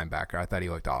middle linebacker. I thought he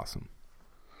looked awesome.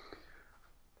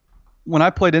 When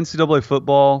I played NCAA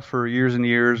football for years and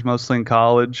years, mostly in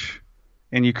college,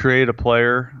 and you created a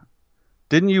player,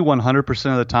 didn't you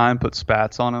 100% of the time put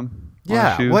spats on him?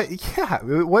 Yeah. What? Yeah.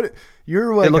 What?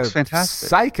 You're like it looks fantastic.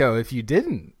 Psycho if you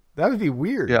didn't. That would be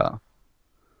weird. Yeah.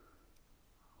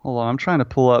 Hold on, I'm trying to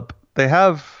pull up. They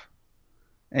have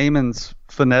Eamon's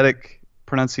phonetic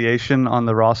pronunciation on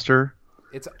the roster.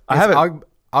 It's Ogbong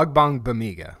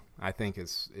Bamiga, I think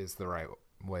is the right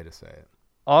way to say it.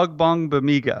 Ogbong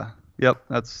Bamiga. Yep,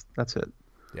 that's it.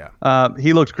 Yeah.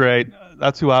 He looked great.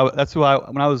 That's who I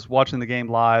when I was watching the game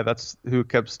live, that's who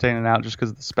kept standing out just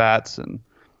because of the spats, and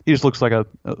he just looks like a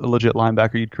legit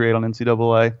linebacker you'd create on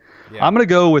NCAA. Yeah. I'm going to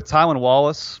go with Tylan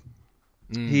Wallace.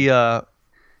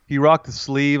 He rocked the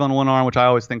sleeve on one arm, which I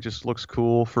always think just looks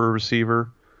cool for a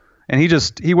receiver. And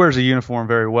he wears a uniform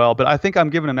very well. But I think I'm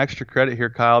giving him extra credit here,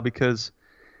 Kyle, because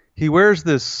he wears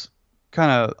this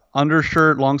kind of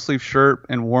undershirt, long sleeve shirt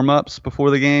and warm-ups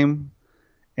before the game.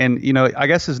 And, I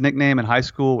guess his nickname in high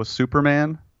school was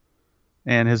Superman.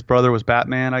 And his brother was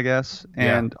Batman, I guess.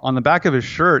 And on the back of his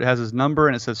shirt, it has his number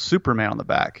and it says Superman on the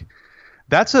back.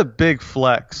 That's a big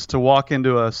flex to walk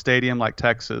into a stadium like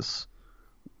Texas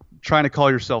trying to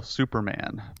call yourself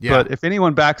Superman. Yeah. But if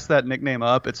anyone backs that nickname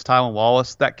up, it's Tylan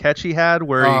Wallace. That catch he had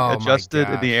where he adjusted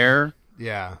in the air.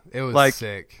 Yeah, it was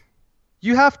sick.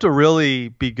 You have to really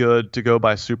be good to go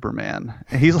by Superman.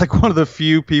 And he's like one of the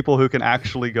few people who can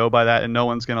actually go by that, and no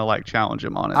one's going to challenge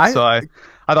him on it. I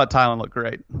thought Tylan looked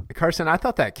great. Carson, I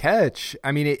thought that catch,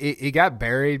 I mean, it got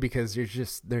buried because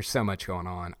there's so much going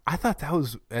on. I thought that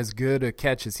was as good a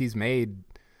catch as he's made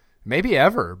maybe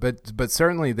ever, but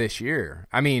certainly this year.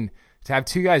 I mean, to have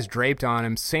two guys draped on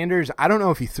him. Sanders, I don't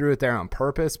know if he threw it there on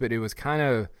purpose, but it was kind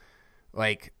of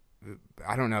like,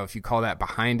 I don't know if you call that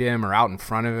behind him or out in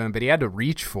front of him, but he had to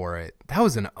reach for it. That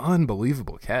was an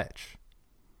unbelievable catch.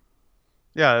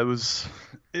 Yeah, it was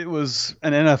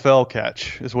an NFL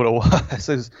catch is what it was.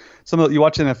 You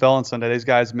watch NFL on Sunday, these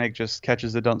guys make just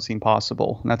catches that don't seem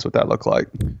possible, and that's what that looked like.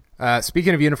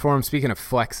 Speaking of uniforms, speaking of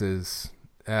flexes,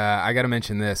 I got to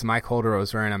mention this. Mike Holder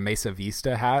was wearing a Mesa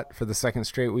Vista hat for the second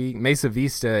straight week. Mesa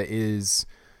Vista is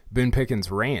Boone Pickens'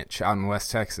 ranch out in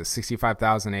West Texas,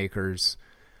 65,000 acres.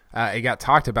 It got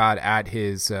talked about at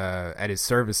his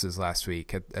services last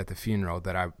week at the funeral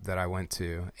that I went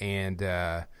to,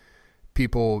 and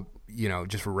people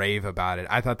just rave about it.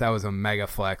 I thought that was a mega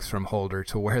flex from Holder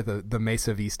to wear the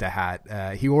Mesa Vista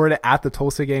hat. He wore it at the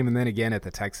Tulsa game and then again at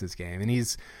the Texas game, and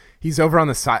he's over on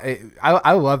the side.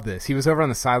 I love this. He was over on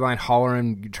the sideline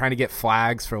hollering, trying to get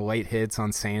flags for late hits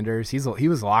on Sanders. He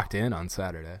was locked in on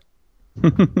Saturday.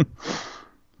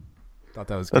 Thought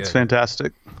that was good. That's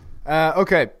fantastic.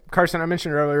 Okay, Carson, I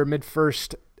mentioned earlier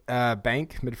MidFirst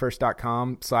Bank,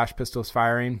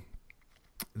 midfirst.com/pistolsfiring.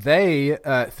 They,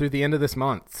 through the end of this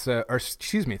month,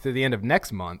 through the end of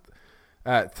next month,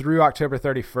 through October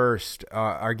 31st,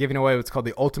 are giving away what's called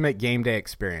the Ultimate Game Day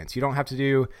Experience. You don't have to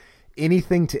do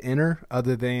anything to enter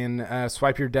other than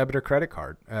swipe your debit or credit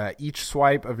card. Each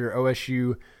swipe of your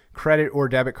OSU credit or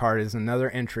debit card is another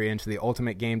entry into the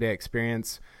Ultimate Game Day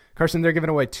Experience. Carson, they're giving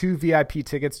away 2 VIP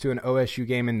tickets to an OSU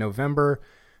game in November.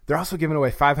 They're also giving away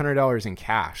 $500 in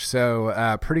cash.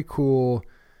 So pretty cool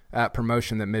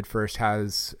promotion that MidFirst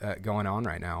has going on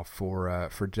right now for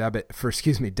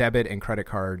debit and credit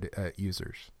card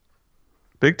users.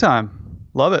 Big time.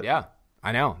 Love it. Yeah,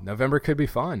 I know. November could be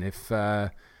fun if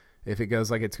it goes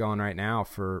like it's going right now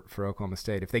for Oklahoma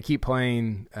State. If they keep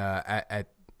playing at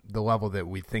the level that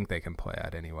we think they can play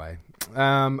at anyway.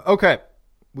 Okay.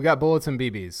 We got bullets and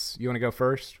BBs. You want to go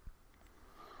first?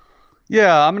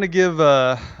 Yeah, I'm going to give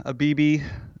a BB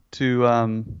to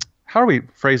how are we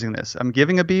phrasing this? I'm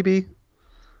giving a BB,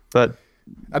 but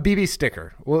a BB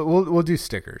sticker. We'll do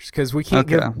stickers because we can't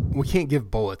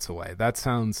give bullets away. That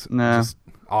sounds just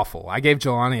awful. I gave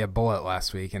Jelani a bullet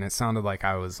last week, and it sounded like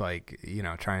I was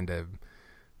trying to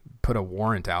put a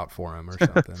warrant out for him or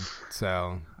something.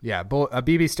 So yeah, a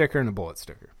BB sticker and a bullet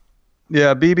sticker.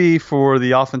 Yeah, BB for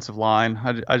the offensive line.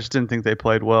 I just didn't think they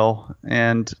played well.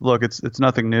 And look, it's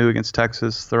nothing new against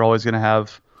Texas. They're always going to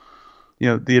have,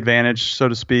 the advantage, so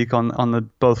to speak, on the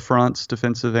both fronts,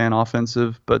 defensive and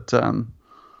offensive. But Mike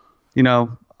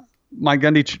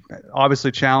Gundy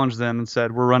obviously challenged them and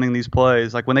said, "We're running these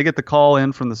plays." Like when they get the call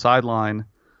in from the sideline,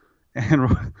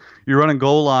 and you're running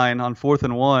goal line on 4th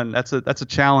and 1. That's a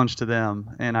challenge to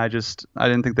them. And I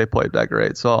didn't think they played that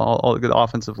great. So I'll get the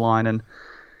offensive line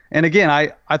And again,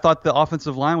 I thought the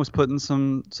offensive line was put in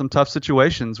some tough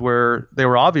situations where they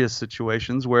were obvious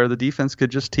situations where the defense could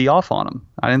just tee off on them.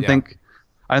 I didn't think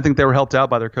they were helped out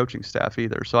by their coaching staff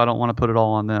either. So I don't want to put it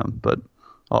all on them, but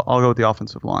I'll go with the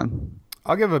offensive line.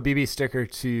 I'll give a BB sticker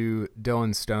to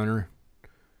Dylan Stoner.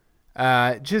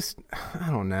 I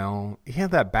don't know. He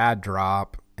had that bad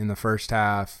drop in the first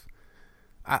half.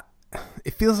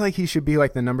 It feels like he should be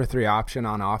like the number 3 option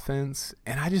on offense,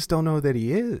 and I just don't know that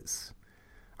he is.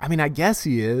 I mean, I guess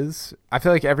he is. I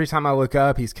feel like every time I look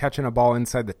up, he's catching a ball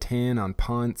inside the 10 on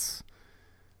punts.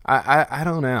 I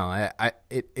don't know.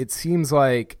 It seems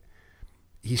like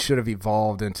he should have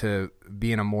evolved into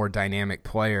being a more dynamic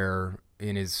player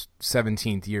in his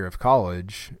 17th year of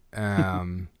college. I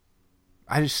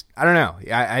don't know.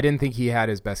 I didn't think he had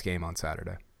his best game on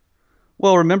Saturday.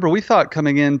 Well, remember, we thought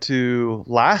coming into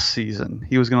last season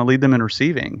he was going to lead them in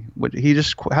receiving. He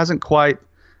just hasn't quite.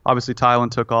 Obviously,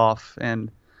 Tylan took off, and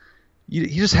he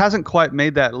just hasn't quite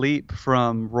made that leap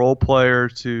from role player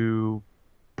to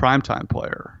primetime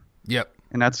player. Yep.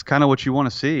 And that's kind of what you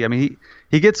want to see. I mean,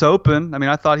 he gets open. I mean,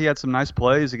 I thought he had some nice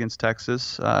plays against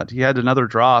Texas. He had another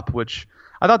drop, which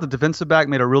I thought the defensive back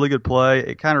made a really good play.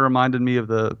 It kind of reminded me of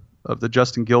the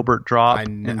Justin Gilbert drop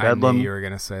in Bedlam. I knew you were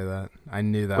going to say that. I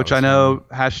knew that. Which I know,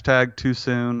 hashtag too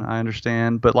soon, I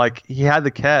understand. But, like, he had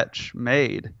the catch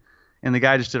made, and the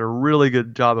guy just did a really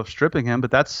good job of stripping him.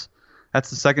 But that's the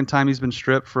second time he's been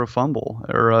stripped for a fumble,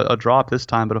 or a drop this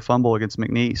time, but a fumble against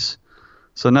McNeese.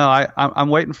 So, no, I'm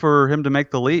waiting for him to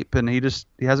make the leap, and he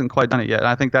hasn't quite done it yet. And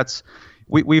I think that's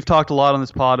we've talked a lot on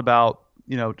this pod about,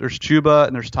 there's Chuba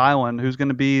and there's Tywin. Who's going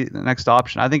to be the next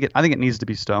option? I think it needs to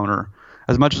be Stoner.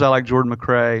 As much as I like Jordan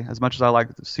McRae, as much as I like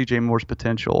C.J. Moore's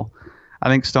potential, I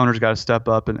think Stoner's got to step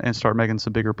up and start making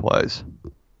some bigger plays.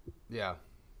 Yeah.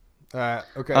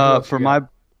 Okay. For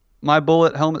my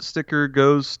bullet helmet sticker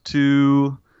goes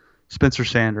to Spencer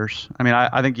Sanders. I mean,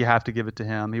 I think you have to give it to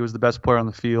him. He was the best player on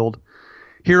the field.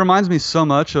 He reminds me so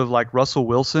much of like Russell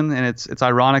Wilson, and it's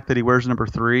ironic that he wears number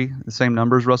 3, the same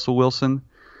number as Russell Wilson.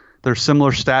 They're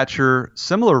similar stature,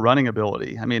 similar running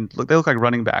ability. I mean, they look like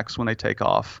running backs when they take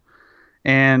off.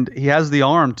 And he has the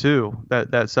arm too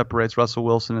that separates Russell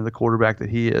Wilson and the quarterback that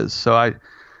he is. So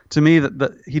to me,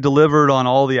 he delivered on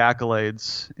all the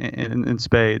accolades in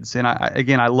spades. And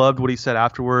I loved what he said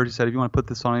afterward. He said, "If you want to put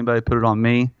this on anybody, put it on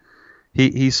me."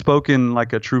 He's spoken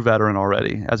like a true veteran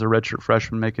already as a redshirt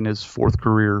freshman making his 4th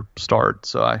career start.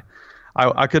 So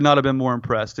I could not have been more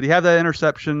impressed. Did he have that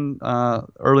interception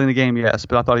early in the game? Yes,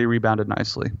 but I thought he rebounded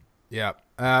nicely. Yeah.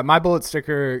 My bullet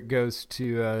sticker goes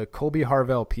to Colby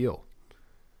Harvell-Peel.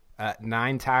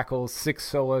 9 tackles, 6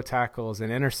 solo tackles,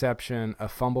 an interception, a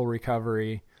fumble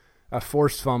recovery, a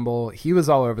forced fumble. He was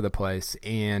all over the place.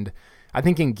 And I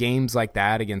think in games like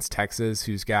that against Texas,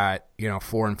 who's got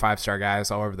 4 and 5 star guys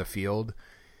all over the field,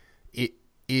 it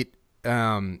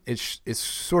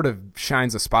sort of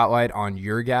shines a spotlight on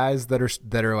your guys that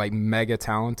are like mega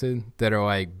talented, that are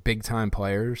like big time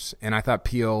players. And I thought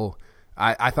Peel,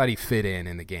 I thought he fit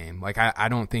in the game. Like I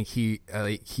don't think the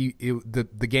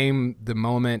game, the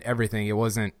moment, everything, it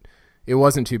wasn't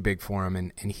too big for him,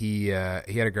 and he had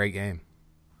a great game.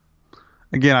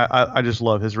 Again, I just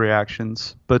love his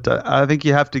reactions, but I think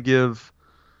you have to give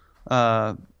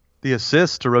the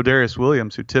assist to Rodarius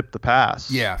Williams, who tipped the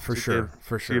pass. Yeah, for sure.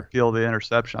 To Peel the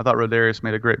interception. I thought Rodarius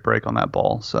made a great break on that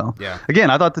ball. So yeah. Again,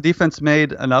 I thought the defense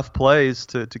made enough plays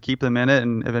to keep them in it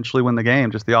and eventually win the game.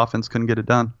 Just the offense couldn't get it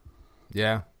done.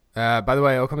 Yeah. By the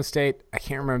way, Oklahoma State, I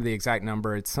can't remember the exact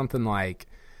number. It's something like,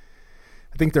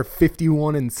 I think they're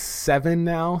 51-7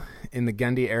 now in the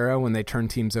Gundy era when they turn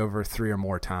teams over 3 or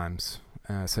more times.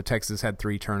 So Texas had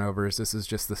 3 turnovers. This is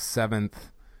just the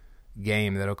 7th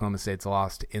game that Oklahoma State's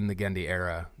lost in the Gundy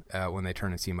era when they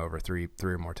turn a team over three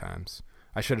or more times.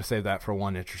 I should have saved that for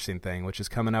one interesting thing, which is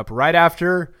coming up right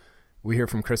after we hear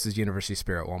from Chris's University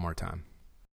Spirit one more time.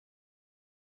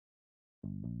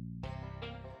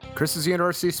 Chris's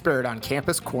University Spirit on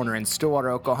Campus Corner in Stillwater,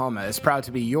 Oklahoma is proud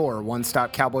to be your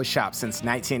one-stop cowboy shop since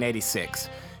 1986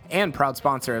 and proud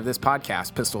sponsor of this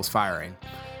podcast, Pistols Firing.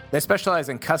 They specialize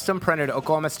in custom-printed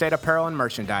Oklahoma State apparel and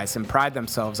merchandise and pride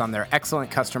themselves on their excellent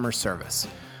customer service.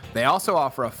 They also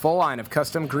offer a full line of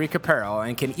custom Greek apparel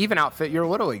and can even outfit your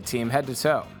Little League team head to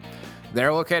toe.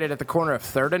 They're located at the corner of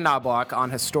 3rd and Knobloch on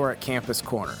historic Campus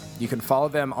Corner. You can follow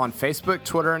them on Facebook,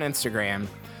 Twitter, and Instagram,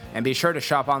 and be sure to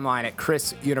shop online at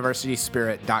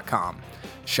chrisuniversityspirit.com.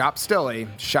 Shop Stilly,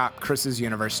 shop Chris's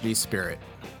University Spirit.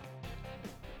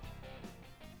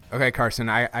 Okay, Carson,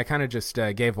 I kind of just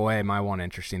gave away my one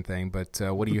interesting thing, but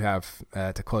what do you have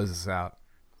to close this out?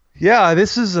 Yeah,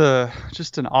 this is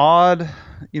just an odd,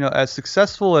 as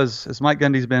successful as Mike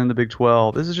Gundy's been in the Big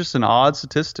 12, this is just an odd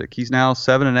statistic. He's now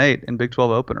 7-8 in Big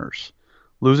 12 openers,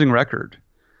 losing record.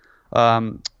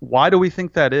 Why do we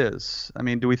think that is? I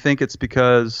mean, do we think it's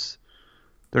because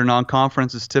their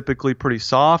non-conference is typically pretty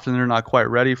soft and they're not quite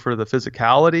ready for the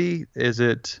physicality? Is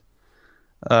it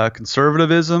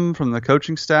conservatism from the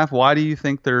coaching staff? Why do you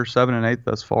think they're 7-8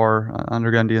 thus far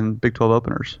under Gundy in Big 12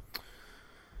 openers?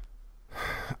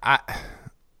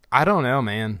 I don't know,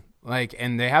 man.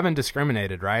 And they haven't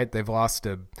discriminated, right? They've lost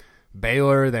to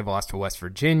Baylor, they've lost to West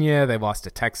Virginia, they've lost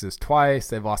to Texas twice,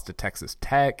 they've lost to Texas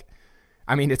Tech.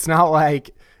 I mean, it's not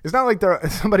like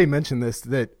somebody mentioned this,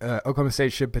 that Oklahoma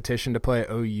State should petition to play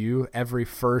OU every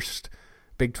first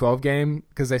Big 12 game,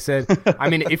 because they said, I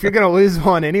mean, if you're going to lose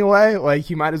one anyway,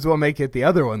 you might as well make it the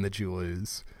other one that you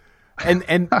lose. And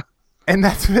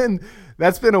that's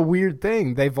been a weird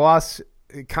thing. They've lost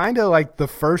kind of like the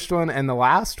first one and the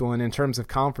last one in terms of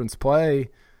conference play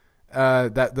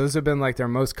that those have been like their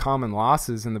most common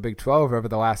losses in the Big 12 over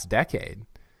the last decade,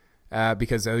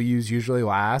 because OU's usually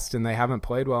last and they haven't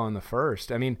played well in the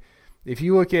first. I mean, if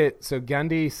you look at, so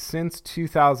Gundy since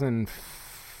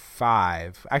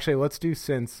 2005, actually let's do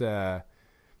since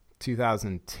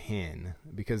 2010,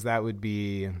 because that would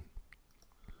be.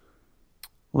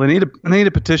 Well, they need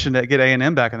a petition to get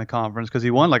A&M back in the conference, because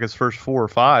he won like his first 4 or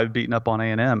 5 beating up on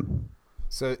A&M.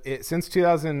 So since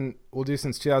 2000, we'll do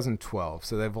since 2012.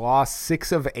 So they've lost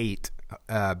 6 of 8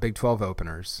 Big 12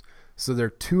 openers. So they're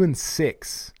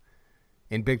 2-6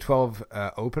 in Big 12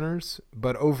 openers,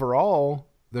 but overall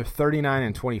they're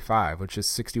 39-25, which is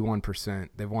 61%.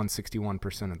 They've won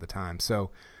 61% of the time. So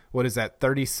what is that?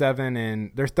 37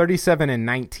 and they're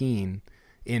 37-19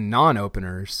 in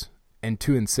non-openers and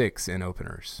 2-6 in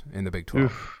openers in the Big 12.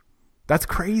 Oof. That's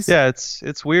crazy. Yeah,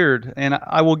 it's weird, and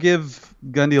I will give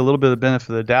Gundy a little bit of the benefit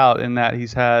of the doubt in that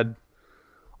he's had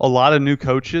a lot of new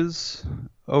coaches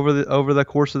over the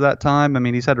course of that time. I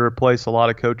mean, he's had to replace a lot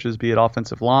of coaches, be it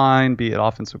offensive line, be it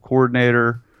offensive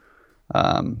coordinator.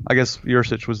 I guess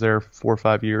Yursich was there 4 or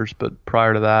 5 years, but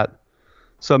prior to that.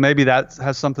 So maybe that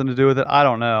has something to do with it. I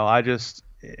don't know.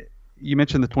 You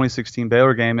mentioned the 2016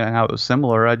 Baylor game and how it was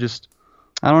similar. I don't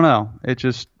know.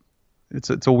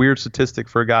 It's a weird statistic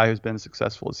for a guy who's been as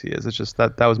successful as he is. It's just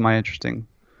that was my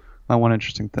one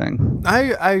interesting thing.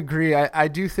 I agree. I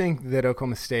do think that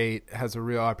Oklahoma State has a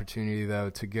real opportunity, though,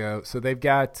 to go. So they've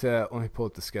got let me pull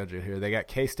up the schedule here. They got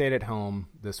K-State at home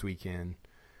this weekend.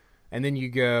 And then you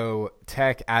go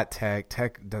Tech at Tech.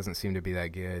 Tech doesn't seem to be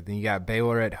that good. Then you got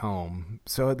Baylor at home.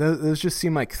 So those just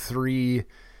seem like 3.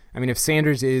 I mean, if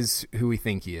Sanders is who we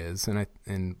think he is, and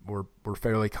we're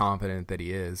fairly confident that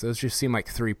he is, those just seem like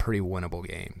 3 pretty winnable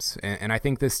games. And I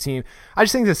think this team, I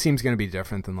just think this team's going to be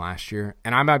different than last year.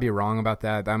 And I might be wrong about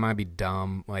that. That might be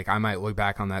dumb. Like, I might look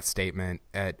back on that statement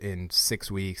in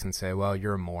 6 weeks and say, well,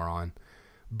 you're a moron.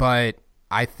 But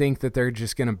I think that they're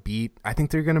just going to beat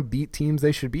teams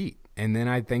they should beat. And then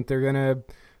I think they're going to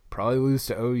probably lose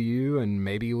to OU and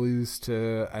maybe lose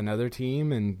to another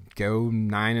team and go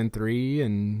 9-3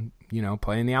 and,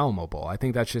 play in the Alamo Bowl. I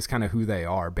think that's just kind of who they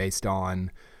are based on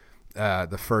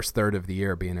the first third of the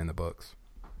year being in the books.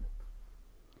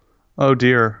 Oh,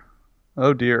 dear.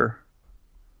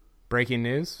 Breaking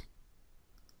news?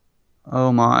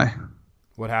 Oh, my.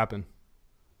 What happened?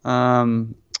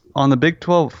 On the Big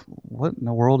 12, what in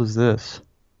the world is this?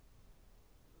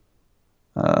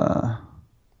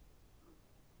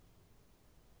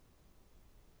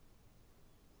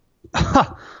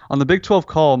 On the Big 12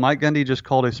 call, Mike Gundy just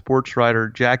called a sports writer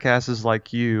jackasses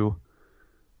like you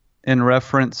in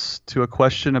reference to a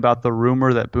question about the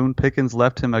rumor that Boone Pickens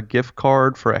left him a gift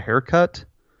card for a haircut.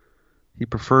 He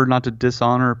preferred not to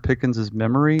dishonor Pickens'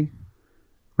 memory.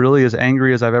 Really as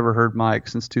angry as I've ever heard Mike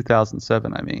since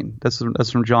 2007. I mean, that's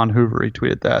from John Hoover. He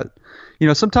tweeted that.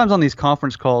 Sometimes on these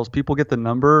conference calls, people get the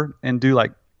number and do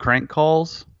like crank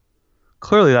calls.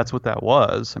 Clearly, that's what that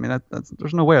was. I mean,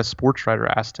 there's no way a sports writer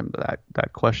asked him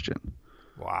that question.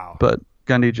 Wow. But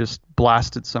Gundy just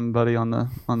blasted somebody on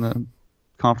the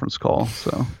conference call.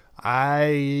 So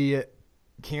I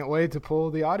can't wait to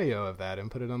pull the audio of that and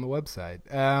put it on the website.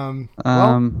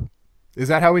 Is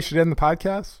that how we should end the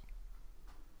podcast?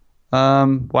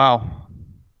 Wow.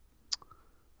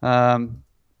 No,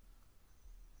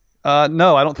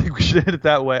 I don't think we should end it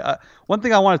that way. One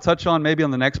thing I want to touch on maybe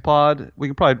on the next pod, we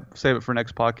can probably save it for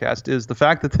next podcast, is the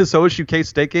fact that this OSU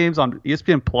K-State game's on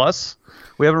ESPN Plus.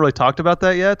 We haven't really talked about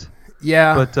that yet.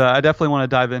 Yeah. But I definitely want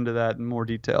to dive into that in more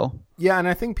detail. Yeah, and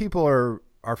I think people are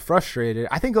frustrated.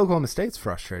 I think Oklahoma State's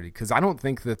frustrated because I don't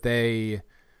think that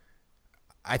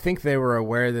I think they were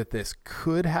aware that this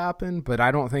could happen, but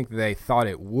I don't think they thought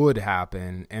it would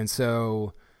happen. And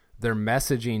so their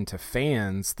messaging to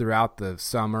fans throughout the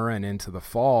summer and into the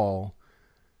fall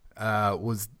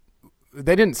was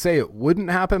they didn't say it wouldn't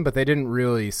happen, but they didn't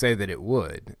really say that it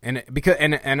would. And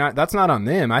that's not on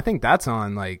them. I think that's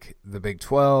on like the Big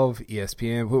 12,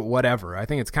 ESPN, whatever. I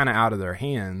think it's kind of out of their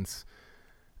hands.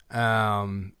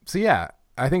 So yeah,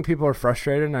 I think people are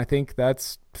frustrated, and I think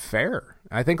that's fair.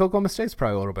 I think Oklahoma State's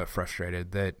probably a little bit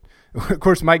frustrated that, of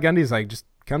course, Mike Gundy's like, just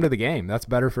come to the game. That's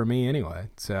better for me anyway.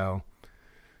 So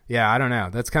yeah, I don't know.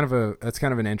 That's kind of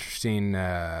an interesting,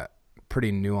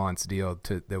 pretty nuanced deal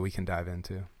that we can dive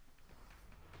into.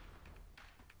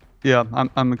 Yeah,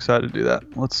 I'm excited to do that.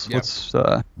 Let's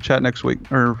chat next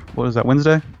week, or what is that,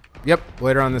 Wednesday? Yep,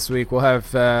 later on this week we'll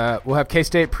have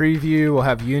K-State preview, we'll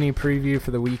have Uni preview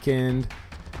for the weekend,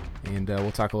 and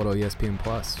we'll talk a little ESPN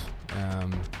Plus.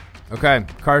 Okay,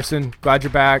 Carson, glad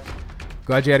you're back.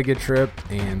 Glad you had a good trip,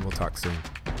 and we'll talk soon.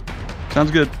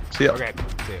 Sounds good. See ya. Okay.